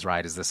cases,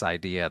 right, is this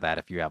idea that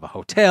if you have a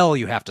hotel,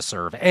 you have to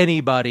serve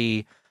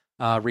anybody,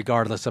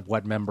 regardless of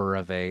what member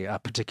of a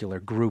particular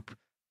group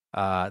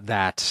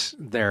that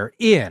they're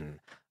in.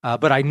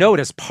 But I note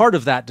as part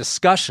of that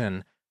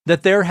discussion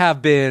that there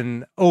have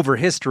been, over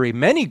history,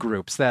 many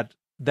groups that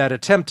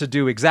attempt to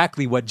do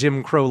exactly what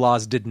Jim Crow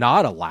laws did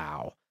not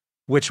allow,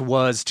 which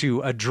was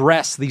to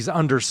address these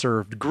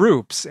underserved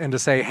groups and to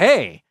say,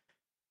 hey,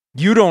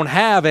 you don't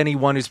have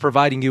anyone who's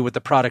providing you with the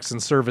products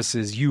and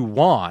services you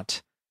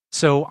want,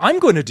 so I'm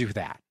going to do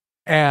that.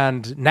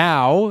 And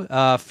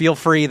now feel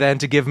free then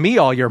to give me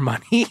all your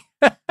money.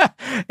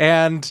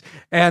 and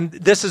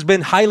this has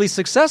been highly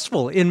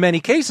successful in many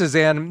cases.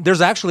 And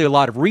there's actually a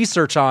lot of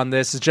research on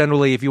this.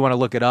 Generally, if you want to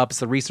look it up, it's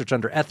the research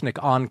under ethnic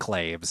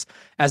enclaves,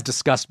 as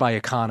discussed by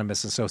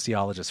economists and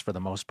sociologists for the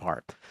most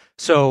part.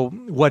 So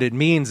what it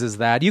means is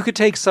that you could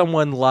take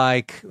someone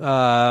like,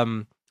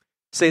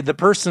 say, the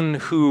person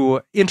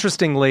who,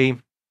 interestingly,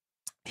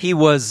 he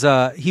was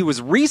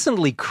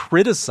recently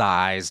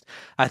criticized,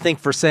 I think,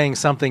 for saying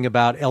something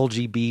about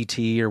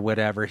LGBT or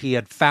whatever. He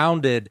had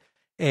founded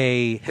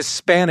a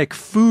Hispanic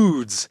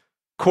foods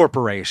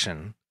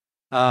corporation,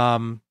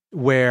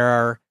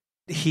 where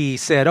he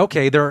said,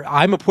 okay,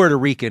 I'm a Puerto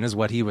Rican, is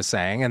what he was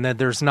saying, and then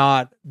there's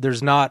not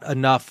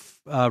enough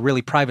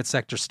really private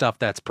sector stuff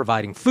that's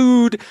providing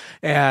food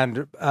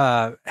and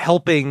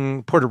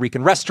helping Puerto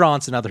Rican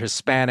restaurants and other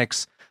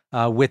Hispanics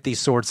with these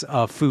sorts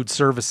of food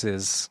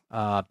services,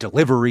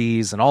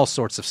 deliveries, and all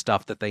sorts of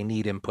stuff that they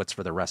need inputs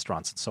for their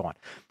restaurants and so on.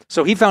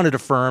 So he founded a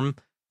firm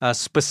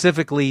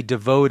specifically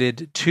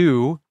devoted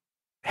to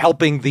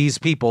helping these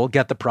people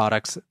get the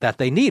products that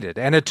they needed.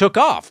 And it took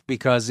off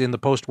because in the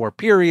post-war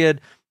period,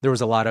 there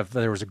was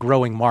a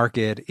growing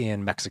market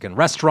in Mexican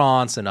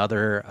restaurants and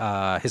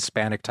other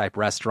Hispanic-type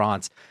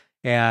restaurants.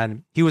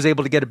 And he was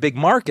able to get a big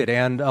market.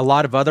 And a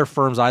lot of other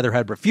firms either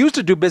had refused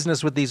to do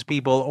business with these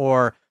people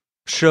or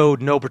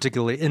showed no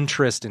particular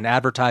interest in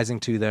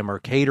advertising to them or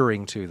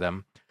catering to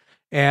them.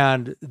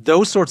 And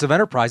those sorts of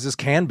enterprises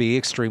can be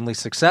extremely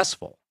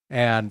successful.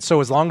 And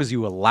so as long as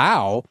you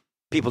allow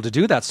people to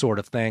do that sort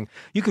of thing,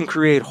 you can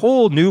create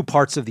whole new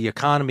parts of the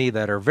economy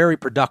that are very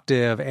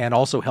productive and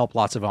also help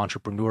lots of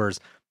entrepreneurs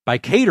by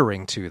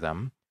catering to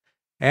them.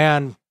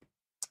 And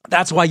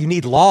that's why you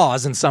need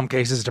laws in some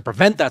cases to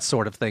prevent that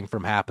sort of thing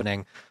from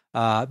happening.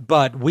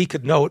 But we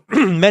could note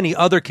many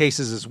other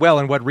cases as well.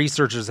 And what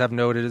researchers have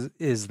noted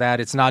is that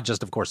it's not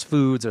just, of course,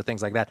 foods or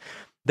things like that.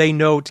 They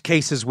note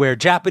cases where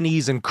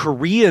Japanese and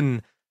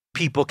Korean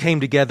people came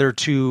together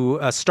to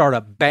start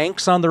up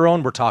banks on their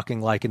own. We're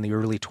talking like in the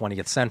early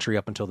 20th century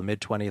up until the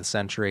mid 20th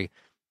century,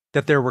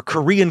 that there were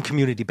Korean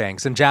community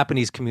banks and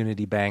Japanese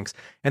community banks.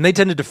 And they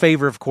tended to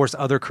favor, of course,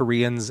 other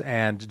Koreans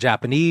and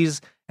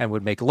Japanese and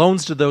would make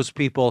loans to those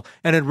people.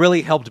 And it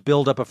really helped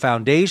build up a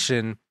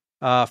foundation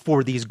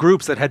for these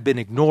groups that had been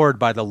ignored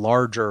by the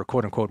larger,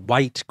 quote unquote,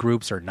 white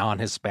groups or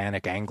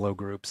non-Hispanic Anglo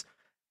groups.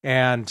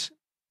 And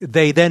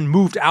they then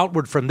moved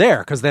outward from there,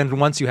 because then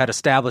once you had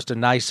established a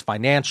nice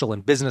financial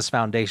and business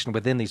foundation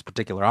within these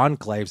particular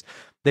enclaves,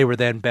 they were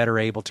then better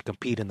able to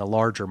compete in the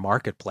larger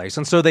marketplace.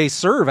 And so they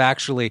serve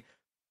actually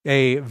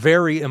a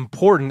very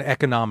important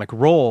economic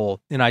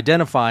role in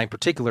identifying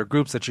particular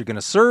groups that you're going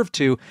to serve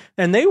to.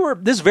 And they were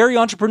this very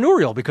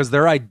entrepreneurial, because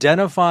they're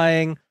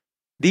identifying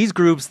these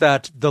groups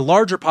that the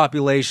larger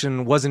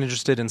population wasn't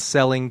interested in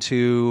selling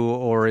to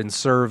or in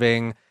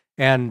serving.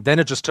 And then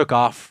it just took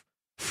off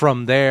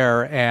from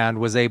there and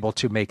was able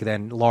to make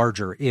then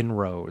larger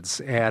inroads.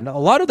 And a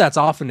lot of that's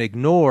often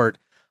ignored.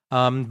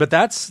 But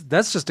that's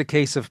just a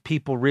case of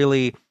people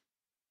really,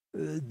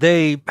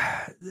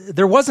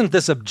 there wasn't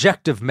this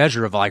objective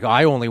measure of like,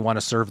 I only want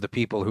to serve the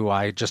people who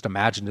I just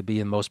imagine to be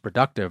the most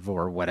productive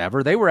or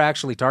whatever. They were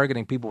actually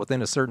targeting people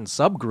within a certain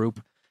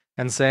subgroup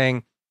and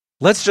saying,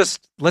 let's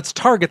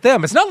target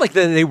them. It's not like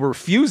they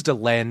refused to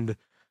lend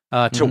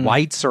to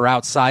whites or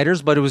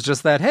outsiders, but it was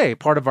just that, hey,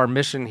 part of our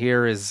mission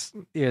here is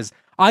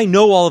I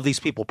know all of these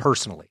people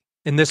personally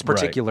in this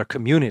particular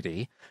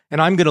community, and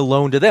I'm going to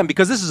loan to them,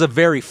 because this is a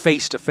very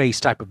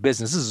face-to-face type of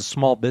business. This is a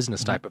small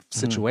business type of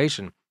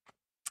situation.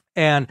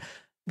 And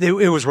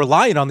it was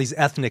relying on these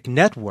ethnic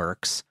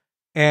networks,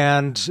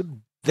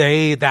 and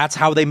that's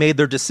how they made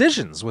their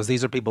decisions, was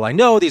these are people I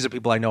know, these are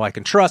people I know I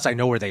can trust, I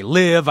know where they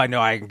live, I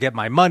know I can get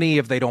my money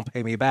if they don't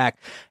pay me back,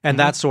 and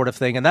that sort of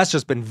thing. And that's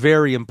just been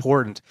very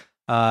important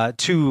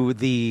to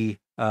the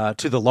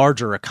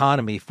larger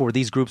economy for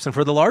these groups and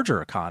for the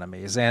larger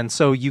economies. And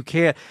so you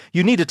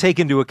need to take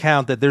into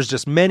account that there's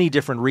just many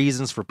different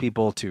reasons for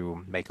people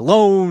to make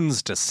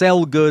loans, to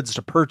sell goods,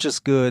 to purchase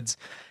goods.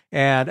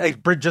 And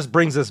it just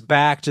brings us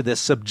back to this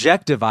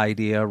subjective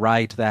idea,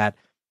 right? That,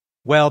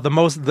 well,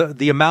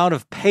 the amount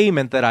of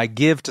payment that I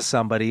give to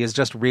somebody is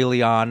just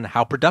really on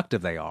how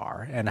productive they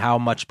are and how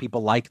much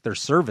people like their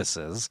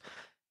services.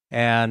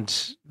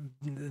 And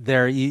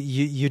there,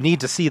 you need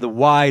to see the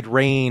wide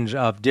range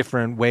of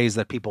different ways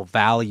that people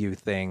value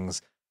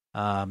things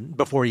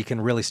before you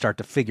can really start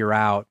to figure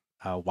out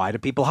why do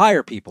people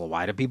hire people,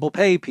 why do people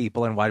pay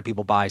people, and why do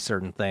people buy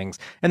certain things.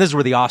 And this is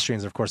where the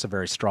Austrians, of course, are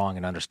very strong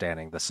in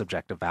understanding the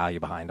subjective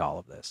value behind all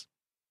of this.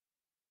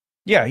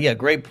 Yeah,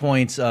 great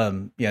points.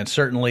 And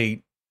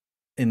certainly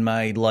in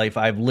my life,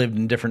 I've lived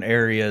in different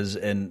areas,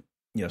 and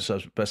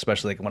so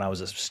especially like when I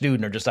was a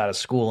student or just out of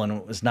school, and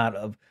it was not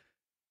a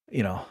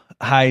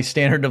high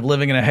standard of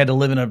living, and I had to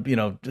live in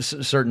a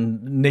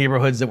certain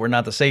neighborhoods that were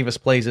not the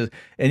safest places.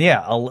 And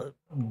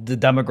the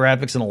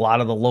demographics in a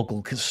lot of the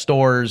local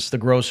stores, the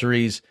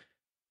groceries,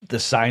 the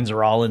signs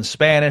are all in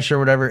Spanish or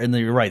whatever. And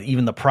then you're right,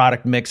 even the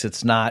product mix,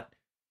 it's not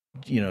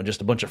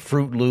just a bunch of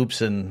Fruit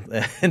Loops and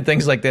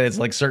things like that. It's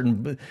like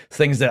certain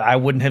things that I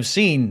wouldn't have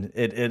seen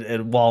at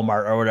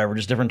Walmart or whatever,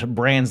 just different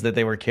brands that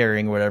they were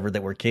carrying or whatever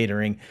that were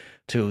catering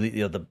to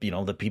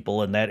the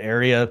people in that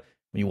area.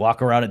 When you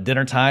walk around at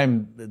dinner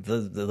time,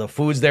 the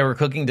foods they were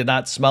cooking did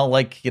not smell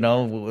like, the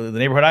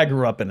neighborhood I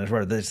grew up in.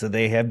 So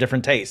they have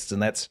different tastes, and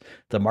that's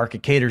the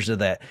market caters to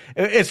that.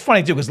 It's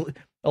funny too, because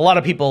a lot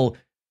of people,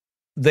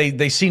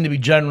 they seem to be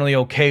generally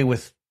okay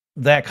with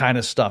that kind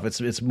of stuff.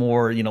 It's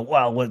more,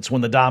 it's when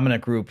the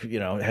dominant group,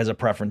 has a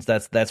preference.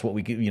 That's what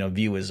we,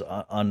 view as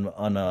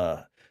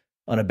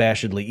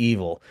unabashedly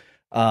evil.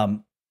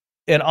 And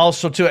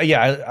also too,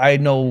 I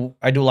know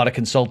I do a lot of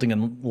consulting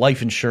in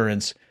life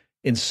insurance.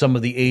 In some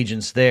of the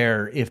agents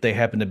there, if they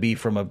happen to be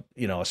from a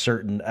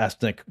certain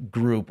ethnic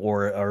group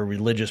or a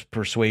religious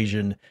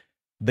persuasion,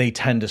 they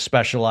tend to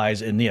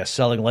specialize in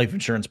selling life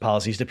insurance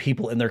policies to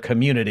people in their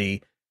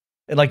community.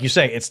 And like you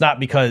say, it's not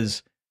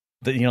because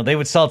they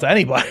would sell it to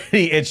anybody.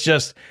 It's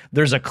just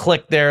there's a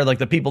clique there, like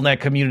the people in that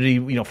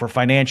community, for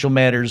financial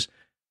matters.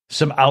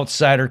 Some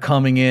outsider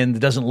coming in that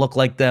doesn't look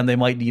like them, they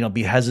might,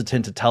 be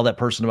hesitant to tell that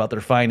person about their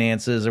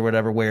finances or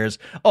whatever. Whereas,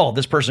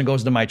 this person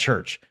goes to my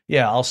church.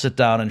 Yeah, I'll sit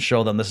down and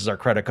show them this is our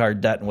credit card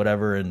debt and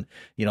whatever. And,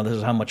 this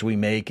is how much we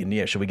make.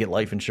 And should we get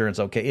life insurance?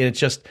 Okay. It's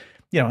just,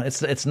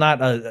 it's not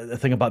a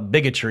thing about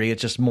bigotry.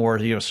 It's just more,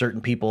 certain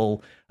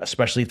people,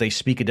 especially if they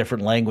speak a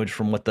different language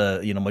from what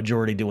the,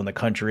 majority do in the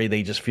country,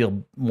 they just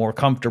feel more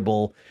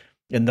comfortable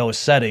in those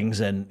settings.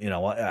 And,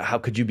 how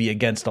could you be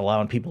against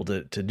allowing people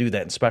to do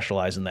that and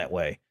specialize in that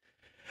way?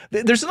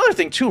 There's another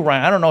thing too,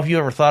 Ryan. I don't know if you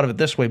ever thought of it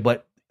this way,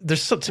 but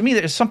to me,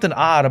 there's something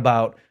odd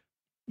about,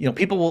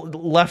 people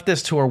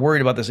leftists who are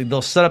worried about this.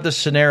 They'll set up this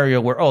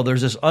scenario where,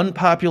 there's this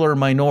unpopular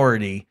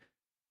minority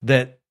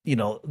that,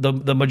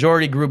 the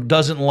majority group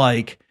doesn't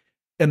like.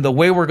 And the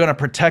way we're going to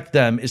protect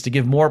them is to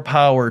give more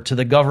power to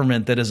the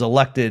government that is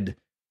elected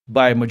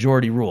by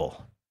majority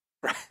rule.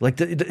 Like,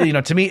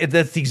 to me,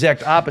 that's the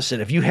exact opposite.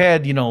 If you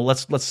had,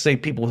 let's say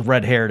people with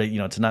red hair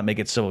to not make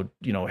it so,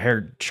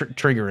 hair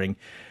triggering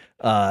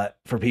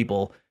for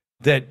people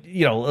that,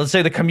 let's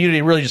say the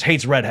community really just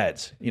hates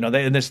redheads,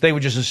 they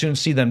would just as soon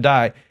see them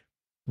die.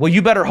 Well,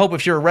 you better hope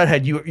if you're a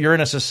redhead, you're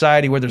in a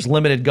society where there's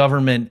limited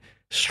government,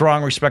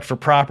 strong respect for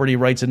property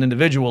rights and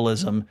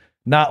individualism,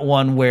 not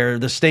one where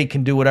the state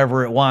can do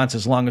whatever it wants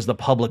as long as the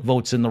public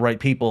votes in the right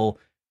people.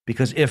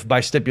 Because if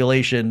by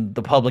stipulation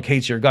the public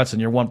hates your guts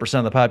and you're 1%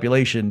 of the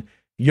population,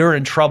 you're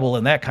in trouble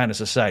in that kind of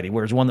society.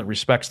 Whereas one that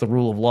respects the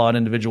rule of law and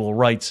individual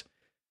rights,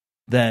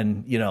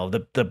 then,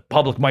 the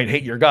public might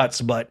hate your guts,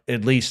 but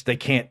at least they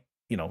can't,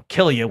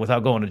 kill you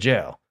without going to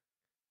jail.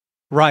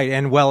 Right.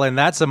 And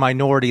that's a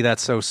minority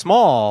that's so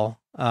small.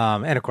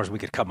 And of course, we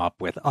could come up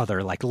with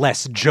other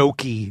less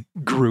jokey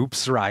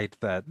groups, right,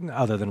 that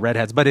other than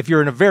redheads. But if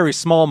you're in a very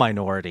small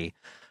minority,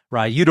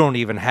 right, you don't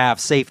even have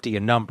safety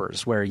in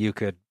numbers where you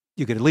could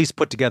at least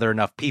put together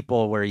enough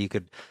people where you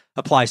could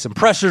apply some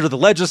pressure to the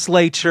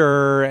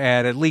legislature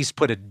and at least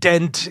put a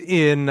dent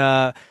in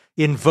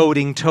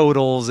voting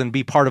totals and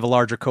be part of a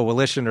larger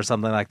coalition or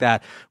something like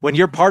that. When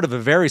you're part of a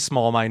very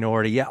small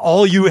minority,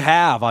 all you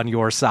have on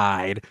your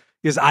side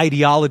is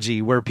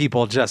ideology where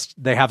people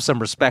they have some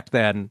respect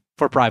then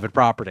for private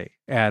property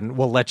and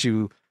will let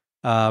you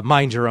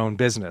mind your own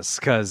business.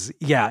 Because,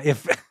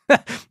 if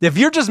if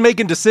you're just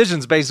making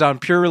decisions based on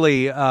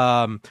purely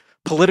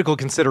political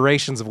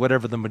considerations of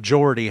whatever the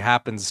majority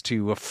happens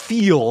to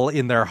feel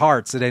in their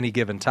hearts at any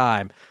given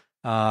time,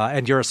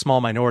 and you're a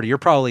small minority, you're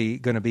probably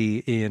going to be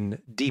in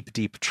deep,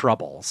 deep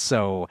trouble.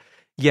 So,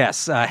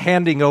 yes,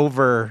 handing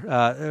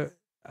over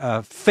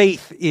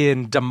faith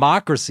in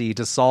democracy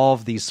to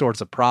solve these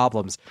sorts of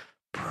problems,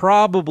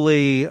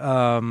 probably you're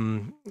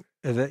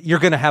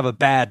going to have a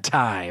bad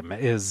time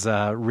is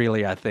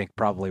really, I think,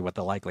 probably what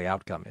the likely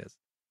outcome is.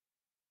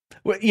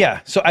 Well, yeah.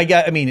 So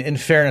in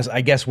fairness,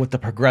 I guess what the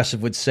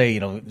progressive would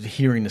say,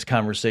 hearing this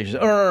conversation,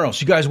 no.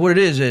 So you guys, what it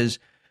is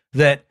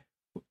that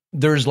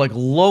there's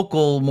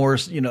local, more,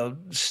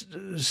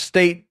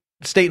 state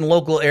and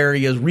local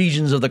areas,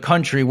 regions of the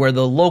country where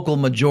the local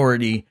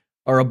majority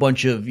are a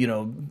bunch of,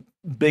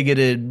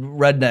 bigoted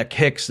redneck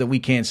hicks that we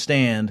can't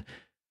stand.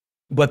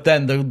 But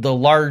then the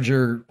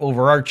larger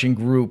overarching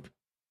group,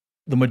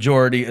 the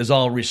majority is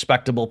all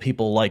respectable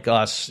people like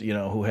us,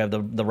 who have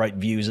the right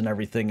views and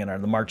everything and are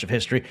the march of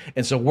history.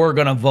 And so we're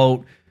going to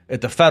vote at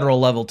the federal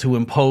level to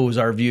impose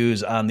our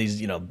views on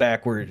these,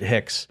 backward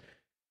hicks,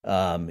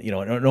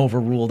 and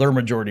overrule their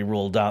majority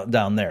rule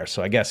down there.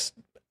 So I guess,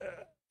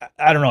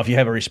 I don't know if you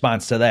have a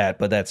response to that,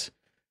 but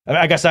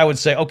I guess I would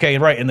say, okay,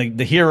 right. And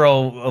the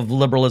hero of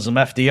liberalism,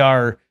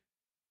 FDR,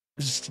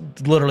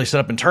 literally set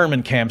up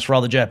internment camps for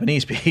all the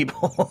Japanese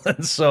people.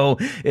 And so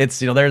it's,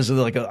 there's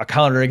a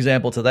counter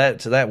example to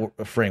that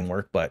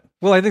framework. But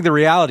well, I think the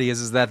reality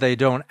is that they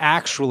don't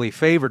actually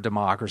favor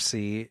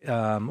democracy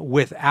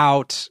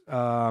without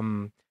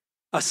a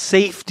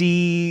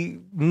safety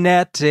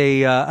net,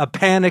 a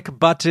panic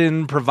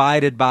button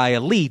provided by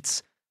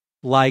elites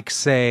like,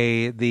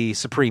 say, the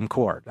Supreme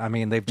Court. I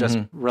mean, they've just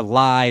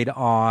relied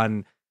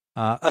on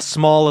a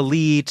small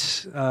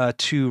elite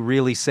to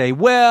really say,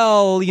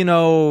 well,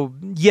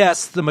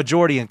 yes, the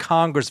majority in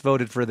Congress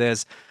voted for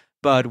this,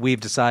 but we've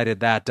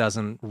decided that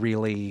doesn't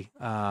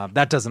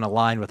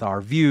align with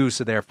our view,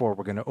 so therefore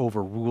we're going to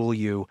overrule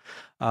you.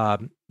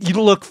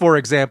 You look, for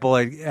example,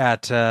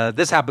 at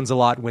this happens a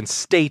lot when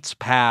states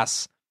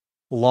pass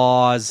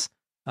laws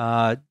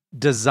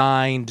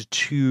designed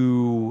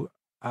to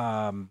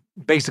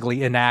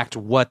basically enact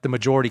what the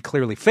majority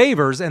clearly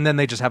favors, and then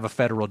they just have a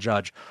federal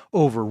judge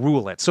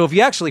overrule it. So if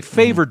you actually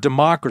favored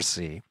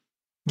democracy,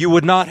 you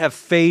would not have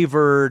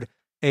favored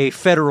a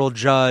federal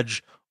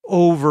judge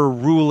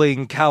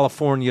overruling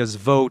California's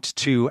vote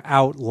to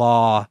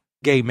outlaw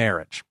gay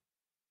marriage,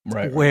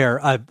 right? Where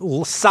a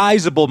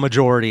sizable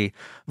majority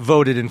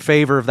voted in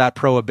favor of that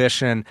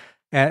prohibition,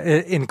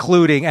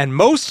 including and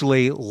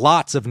mostly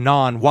lots of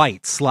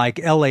non-whites,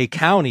 like LA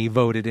County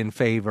voted in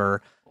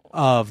favor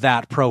of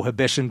that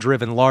prohibition,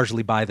 driven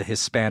largely by the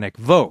Hispanic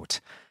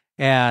vote.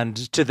 And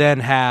to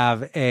then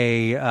have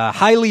a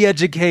highly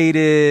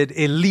educated,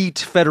 elite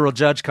federal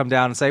judge come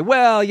down and say,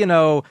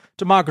 well,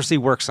 democracy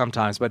works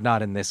sometimes, but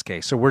not in this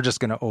case. So we're just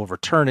going to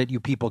overturn it. You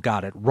people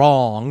got it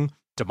wrong.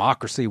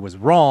 Democracy was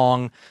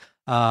wrong.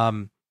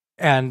 And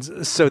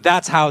so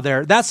that's how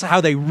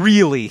they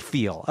really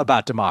feel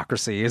about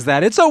democracy, is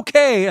that it's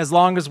okay as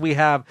long as we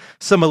have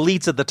some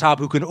elites at the top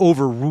who can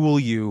overrule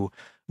you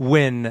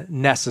when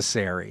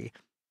necessary.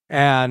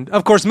 And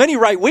of course, many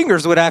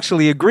right-wingers would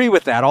actually agree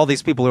with that. All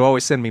these people who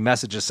always send me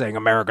messages saying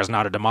America's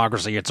not a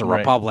democracy, it's a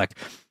republic.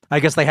 I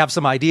guess they have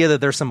some idea that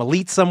there's some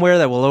elite somewhere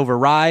that will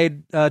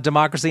override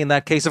democracy in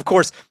that case. Of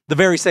course, the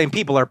very same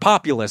people are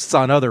populists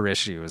on other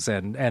issues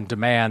and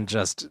demand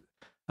just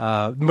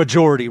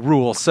majority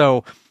rule.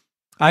 So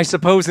I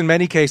suppose in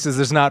many cases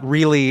there's not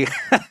really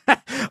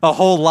a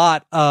whole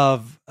lot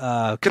of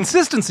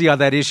consistency on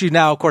that issue.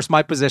 Now, of course,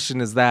 my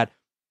position is that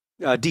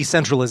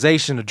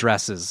decentralization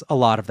addresses a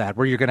lot of that,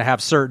 where you're going to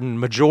have certain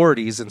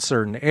majorities in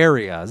certain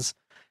areas,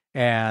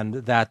 and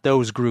that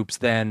those groups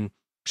then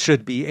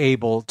should be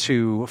able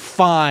to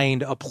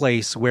find a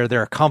place where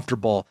they're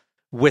comfortable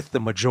with the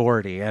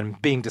majority. And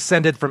being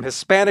descended from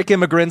Hispanic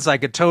immigrants, I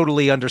could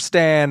totally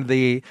understand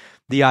the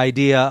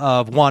idea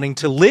of wanting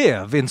to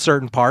live in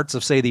certain parts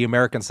of, say, the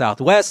American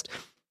Southwest,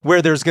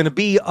 where there's going to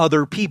be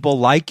other people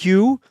like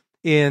you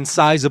in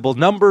sizable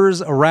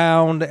numbers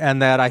around,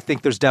 and that I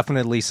think there's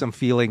definitely some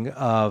feeling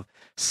of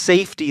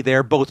safety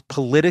there, both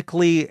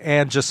politically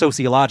and just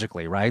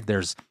sociologically, right?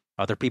 There's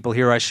other people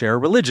here I share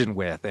religion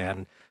with,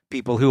 and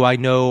people who I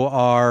know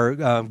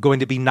are going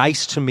to be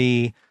nice to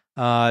me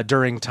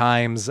during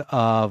times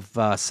of,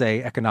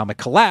 say, economic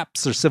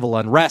collapse or civil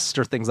unrest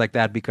or things like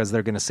that, because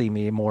they're going to see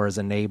me more as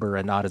a neighbor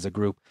and not as a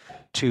group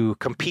to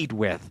compete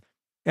with.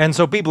 And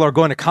so people are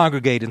going to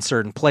congregate in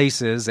certain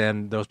places,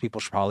 and those people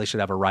probably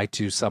should have a right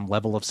to some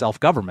level of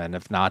self-government,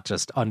 if not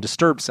just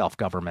undisturbed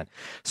self-government.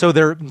 So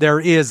there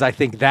is, I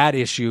think that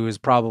issue is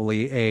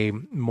probably a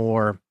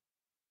more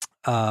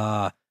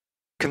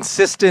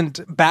consistent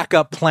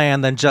backup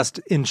plan than just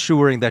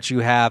ensuring that you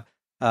have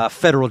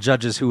federal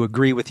judges who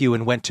agree with you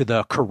and went to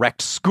the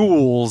correct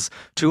schools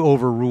to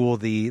overrule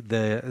the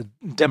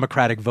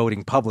democratic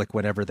voting public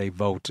whenever they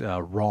vote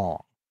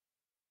wrong.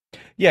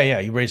 Yeah,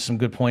 you raised some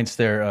good points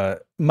there.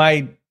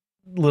 My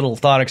little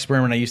thought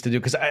experiment I used to do,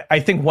 because I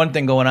think one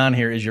thing going on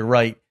here is, you're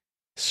right,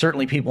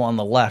 certainly people on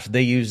the left,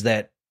 they use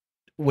that,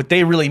 what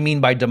they really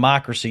mean by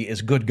democracy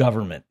is good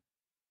government.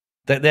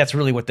 That's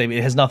really what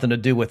it has nothing to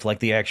do with like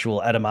the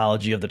actual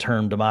etymology of the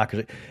term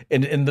democracy.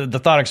 And the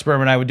thought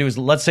experiment I would do is,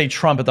 let's say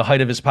Trump at the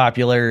height of his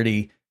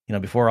popularity,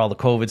 before all the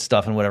COVID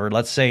stuff and whatever,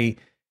 let's say,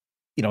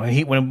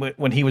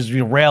 when he was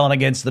railing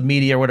against the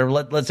media or whatever,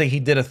 let's say he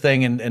did a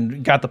thing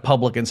and got the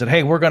public and said,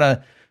 hey, we're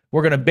gonna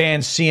ban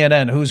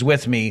CNN, who's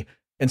with me?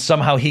 And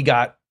somehow he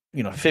got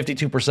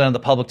 52% of the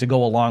public to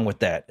go along with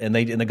that, and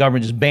the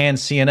government just banned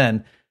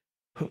CNN.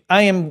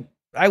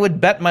 I would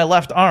bet my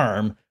left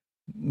arm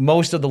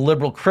most of the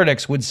liberal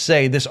critics would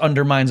say this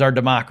undermines our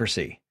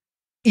democracy,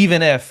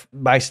 even if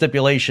by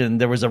stipulation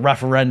there was a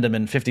referendum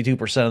and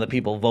 52% of the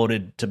people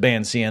voted to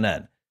ban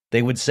CNN.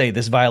 They would say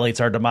this violates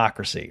our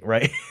democracy,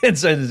 right? And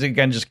so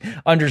again, just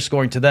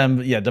underscoring to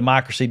them,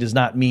 democracy does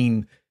not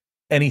mean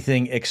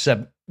anything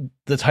except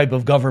the type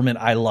of government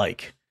I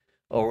like.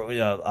 Or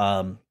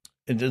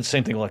the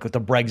same thing like with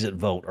the Brexit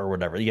vote or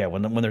whatever. Yeah,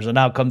 when there's an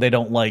outcome they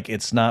don't like,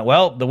 it's not,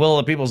 well, the will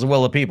of the people is the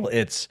will of the people.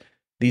 It's,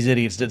 these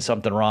idiots did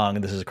something wrong,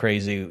 and this is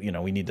crazy.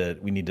 We need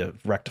to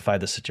rectify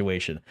the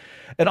situation.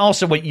 And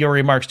also, what your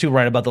remarks too,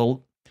 Ryan, about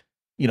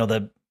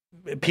the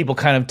people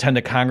kind of tend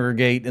to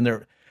congregate in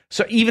their.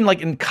 So even like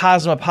in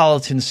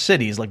cosmopolitan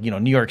cities, like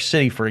New York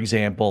City, for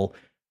example,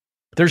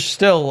 there's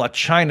still a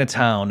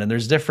Chinatown, and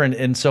there's different.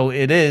 And so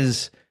it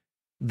is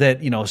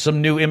that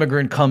some new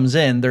immigrant comes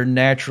in, they're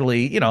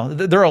naturally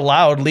they're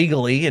allowed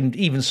legally and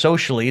even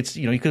socially. It's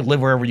you could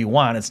live wherever you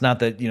want. It's not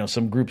that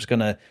some group's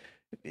gonna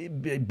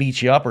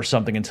beat you up or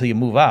something until you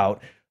move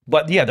out.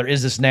 But yeah, there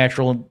is this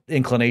natural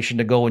inclination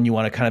to go, and you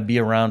want to kind of be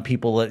around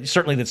people that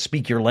certainly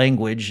speak your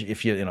language.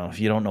 If you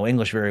don't know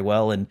English very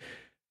well, and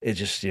it's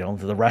just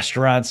the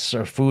restaurants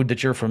or food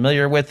that you're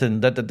familiar with,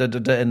 and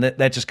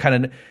that just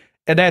kind of,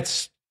 and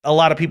that's a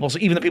lot of people. So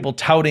even the people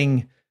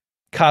touting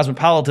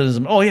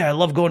cosmopolitanism, oh yeah, I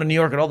love going to New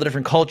York and all the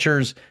different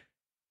cultures,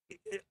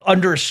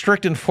 under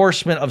strict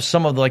enforcement of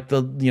some of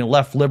the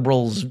left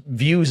liberals'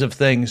 views of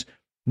things,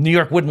 New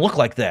York wouldn't look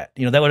like that.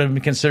 That would have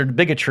been considered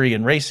bigotry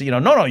and race.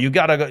 No, you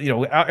gotta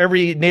go,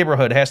 every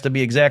neighborhood has to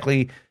be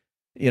exactly,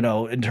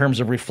 in terms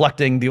of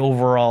reflecting the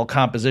overall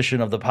composition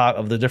of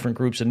the different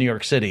groups in New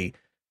York City,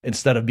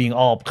 instead of being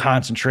all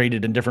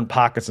concentrated in different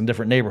pockets and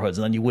different neighborhoods.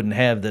 And then you wouldn't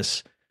have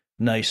this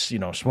nice,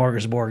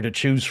 smorgasbord to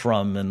choose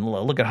from. And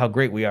look at how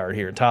great we are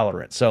here and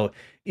tolerant. So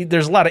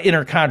there's a lot of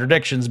inner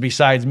contradictions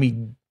besides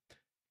me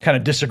kind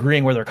of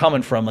disagreeing where they're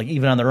coming from. Like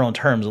even on their own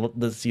terms,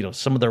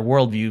 some of their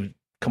worldview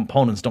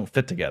components don't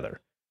fit together.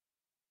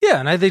 Yeah,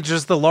 and I think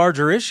just the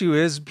larger issue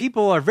is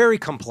people are very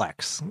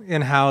complex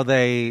in how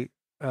they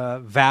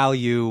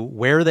value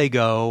where they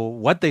go,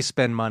 what they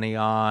spend money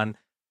on,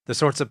 the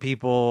sorts of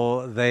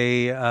people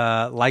they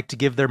like to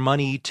give their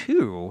money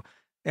to.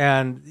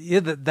 And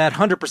that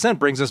 100%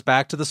 brings us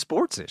back to the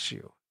sports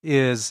issue,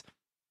 is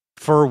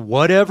for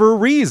whatever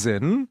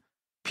reason,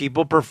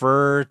 people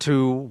prefer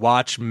to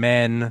watch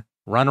men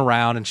run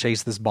around and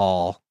chase this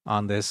ball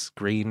on this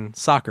green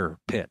soccer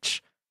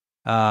pitch.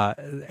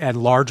 And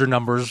larger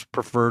numbers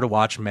prefer to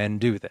watch men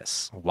do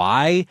this.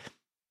 Why?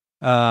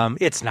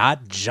 It's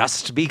not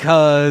just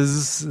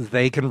because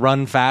they can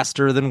run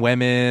faster than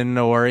women,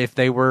 or if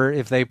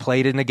they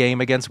played in a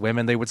game against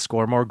women, they would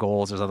score more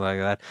goals or something like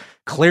that.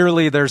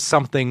 Clearly, there's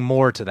something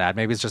more to that.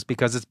 Maybe it's just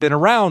because it's been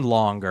around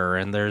longer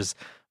and there's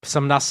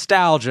some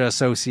nostalgia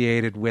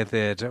associated with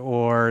it,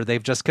 or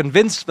they've just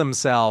convinced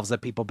themselves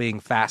that people being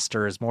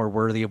faster is more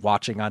worthy of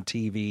watching on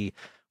TV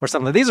or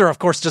something. These are, of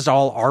course, just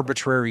all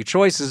arbitrary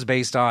choices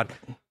based on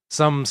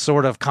some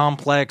sort of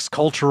complex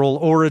cultural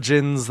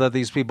origins that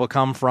these people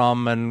come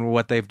from and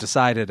what they've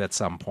decided at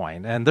some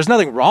point. And there's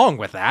nothing wrong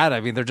with that.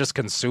 I mean, they're just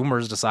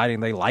consumers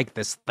deciding they like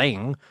this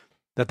thing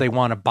that they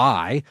want to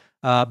buy.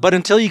 But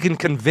until you can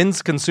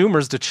convince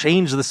consumers to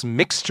change this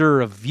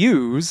mixture of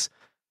views,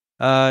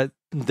 they're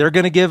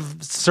going to give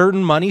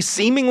certain money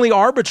seemingly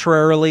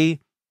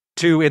arbitrarily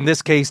to, in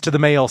this case, to the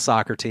male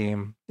soccer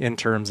team in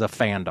terms of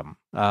fandom,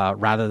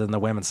 rather than the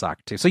women's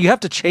soccer team. So you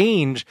have to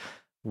change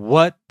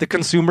what the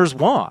consumers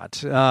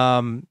want.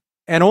 And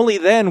only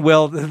then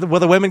will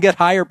the women get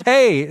higher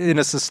pay in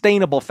a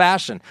sustainable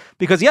fashion.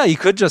 Because, yeah, you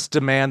could just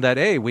demand that,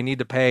 hey, we need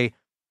to pay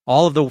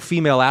all of the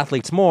female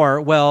athletes more.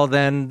 Well,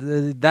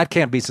 then that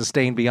can't be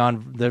sustained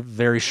beyond the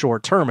very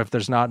short term if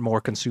there's not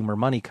more consumer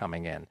money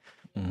coming in.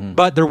 Mm-hmm.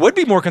 But there would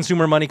be more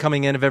consumer money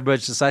coming in if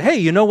everybody decided, hey,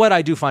 you know what?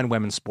 I do find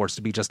women's sports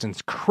to be just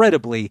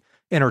incredibly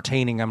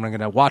entertaining. I'm going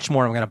to watch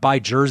more. I'm going to buy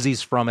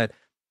jerseys from it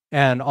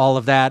and all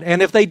of that.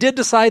 And if they did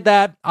decide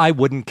that, I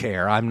wouldn't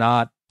care.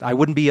 I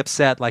wouldn't be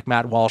upset like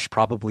Matt Walsh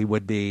probably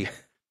would be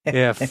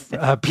if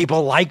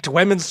people liked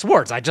women's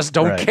sports. I just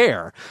don't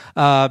care.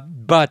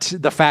 But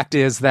the fact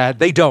is that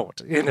they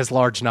don't in as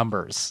large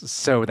numbers.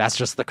 So that's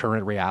just the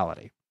current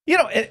reality. You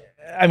know,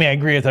 I mean, I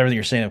agree with everything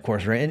you're saying, of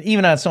course, right? And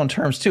even on its own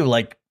terms too,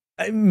 like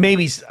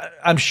maybe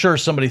I'm sure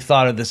somebody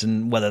thought of this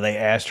and whether they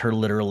asked her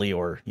literally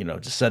or, you know,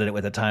 just said it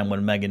at the time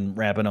when Megan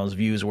Rapinoe's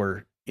views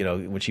were, you know,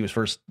 when she was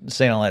first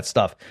saying all that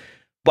stuff.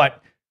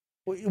 But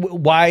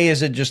why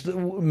is it just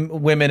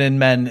women and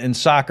men in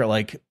soccer?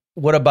 Like,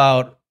 what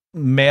about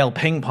male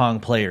ping pong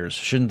players?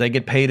 Shouldn't they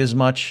get paid as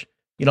much?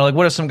 You know, like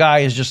what if some guy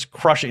is just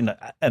crushing,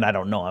 and I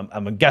don't know,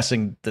 I'm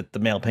guessing that the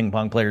male ping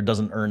pong player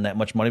doesn't earn that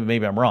much money, but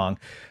maybe I'm wrong.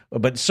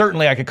 But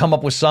certainly I could come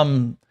up with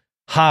some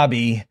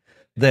hobby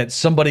that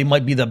somebody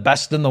might be the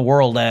best in the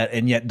world at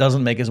and yet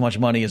doesn't make as much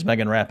money as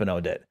Megan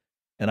Rapinoe did.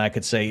 And I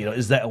could say, you know,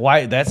 is that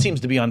why? That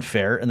seems to be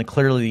unfair. And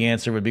clearly the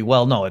answer would be,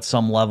 well, no, at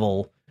some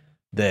level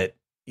that,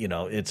 you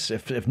know, it's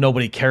if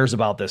nobody cares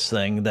about this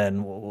thing,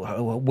 then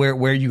where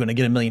are you going to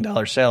get $1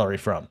 million salary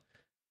from?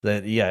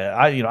 That, yeah,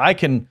 I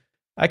can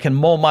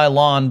mow my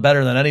lawn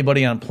better than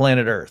anybody on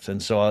planet Earth.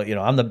 And so, you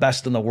know, I'm the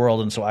best in the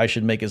world. And so I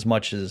should make as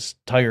much as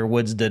Tiger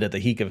Woods did at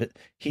the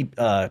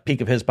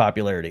peak of his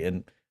popularity.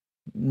 And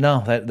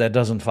no, that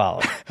doesn't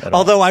follow.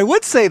 Although I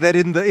would say that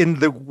in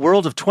the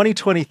world of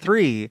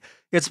 2023,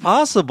 it's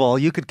possible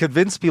you could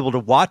convince people to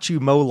watch you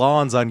mow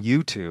lawns on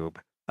YouTube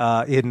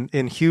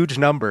in huge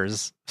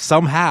numbers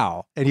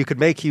somehow, and you could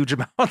make huge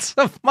amounts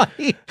of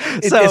money.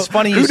 So it's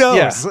funny. Who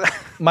knows? Yeah.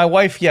 My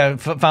wife,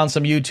 found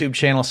some YouTube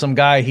channel. Some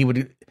guy,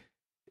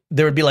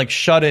 there would be like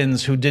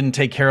shut-ins who didn't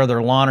take care of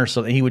their lawn or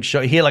something.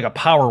 He had like a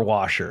power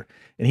washer,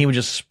 and he would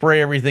just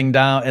spray everything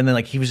down. And then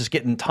like he was just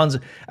getting tons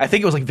of, I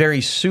think it was like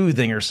very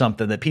soothing or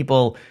something that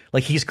people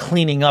like he's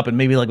cleaning up and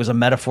maybe like was a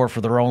metaphor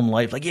for their own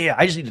life. Like, yeah,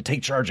 I just need to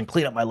take charge and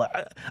clean up my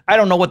life. I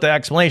don't know what the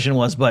explanation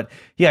was, but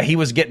yeah, he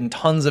was getting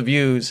tons of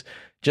views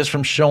just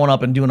from showing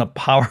up and doing a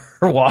power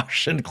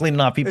wash and cleaning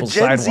off people's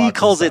sidewalks. Gen Z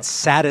calls it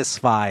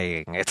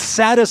satisfying. It's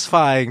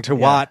satisfying to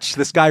watch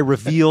this guy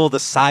reveal the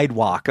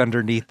sidewalk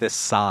underneath this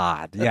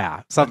sod.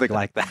 Yeah, something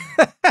like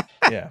that.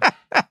 Yeah.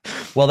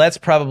 Well, that's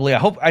probably,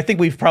 I think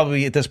we've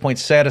probably at this point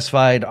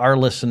satisfied our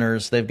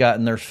listeners. They've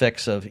gotten their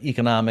fix of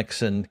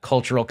economics and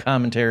cultural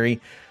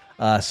commentary.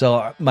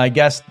 So my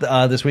guest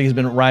this week has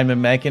been Ryan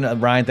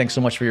McMaken. Ryan, thanks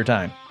so much for your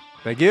time.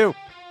 Thank you.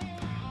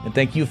 And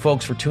thank you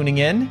folks for tuning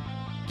in.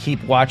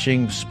 Keep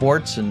watching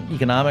sports and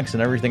economics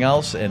and everything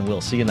else, and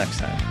we'll see you next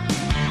time.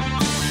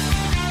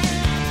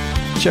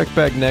 Check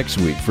back next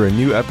week for a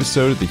new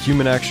episode of the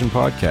Human Action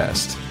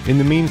Podcast. In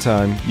the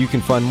meantime, you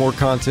can find more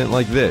content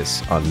like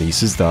this on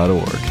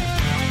Mises.org.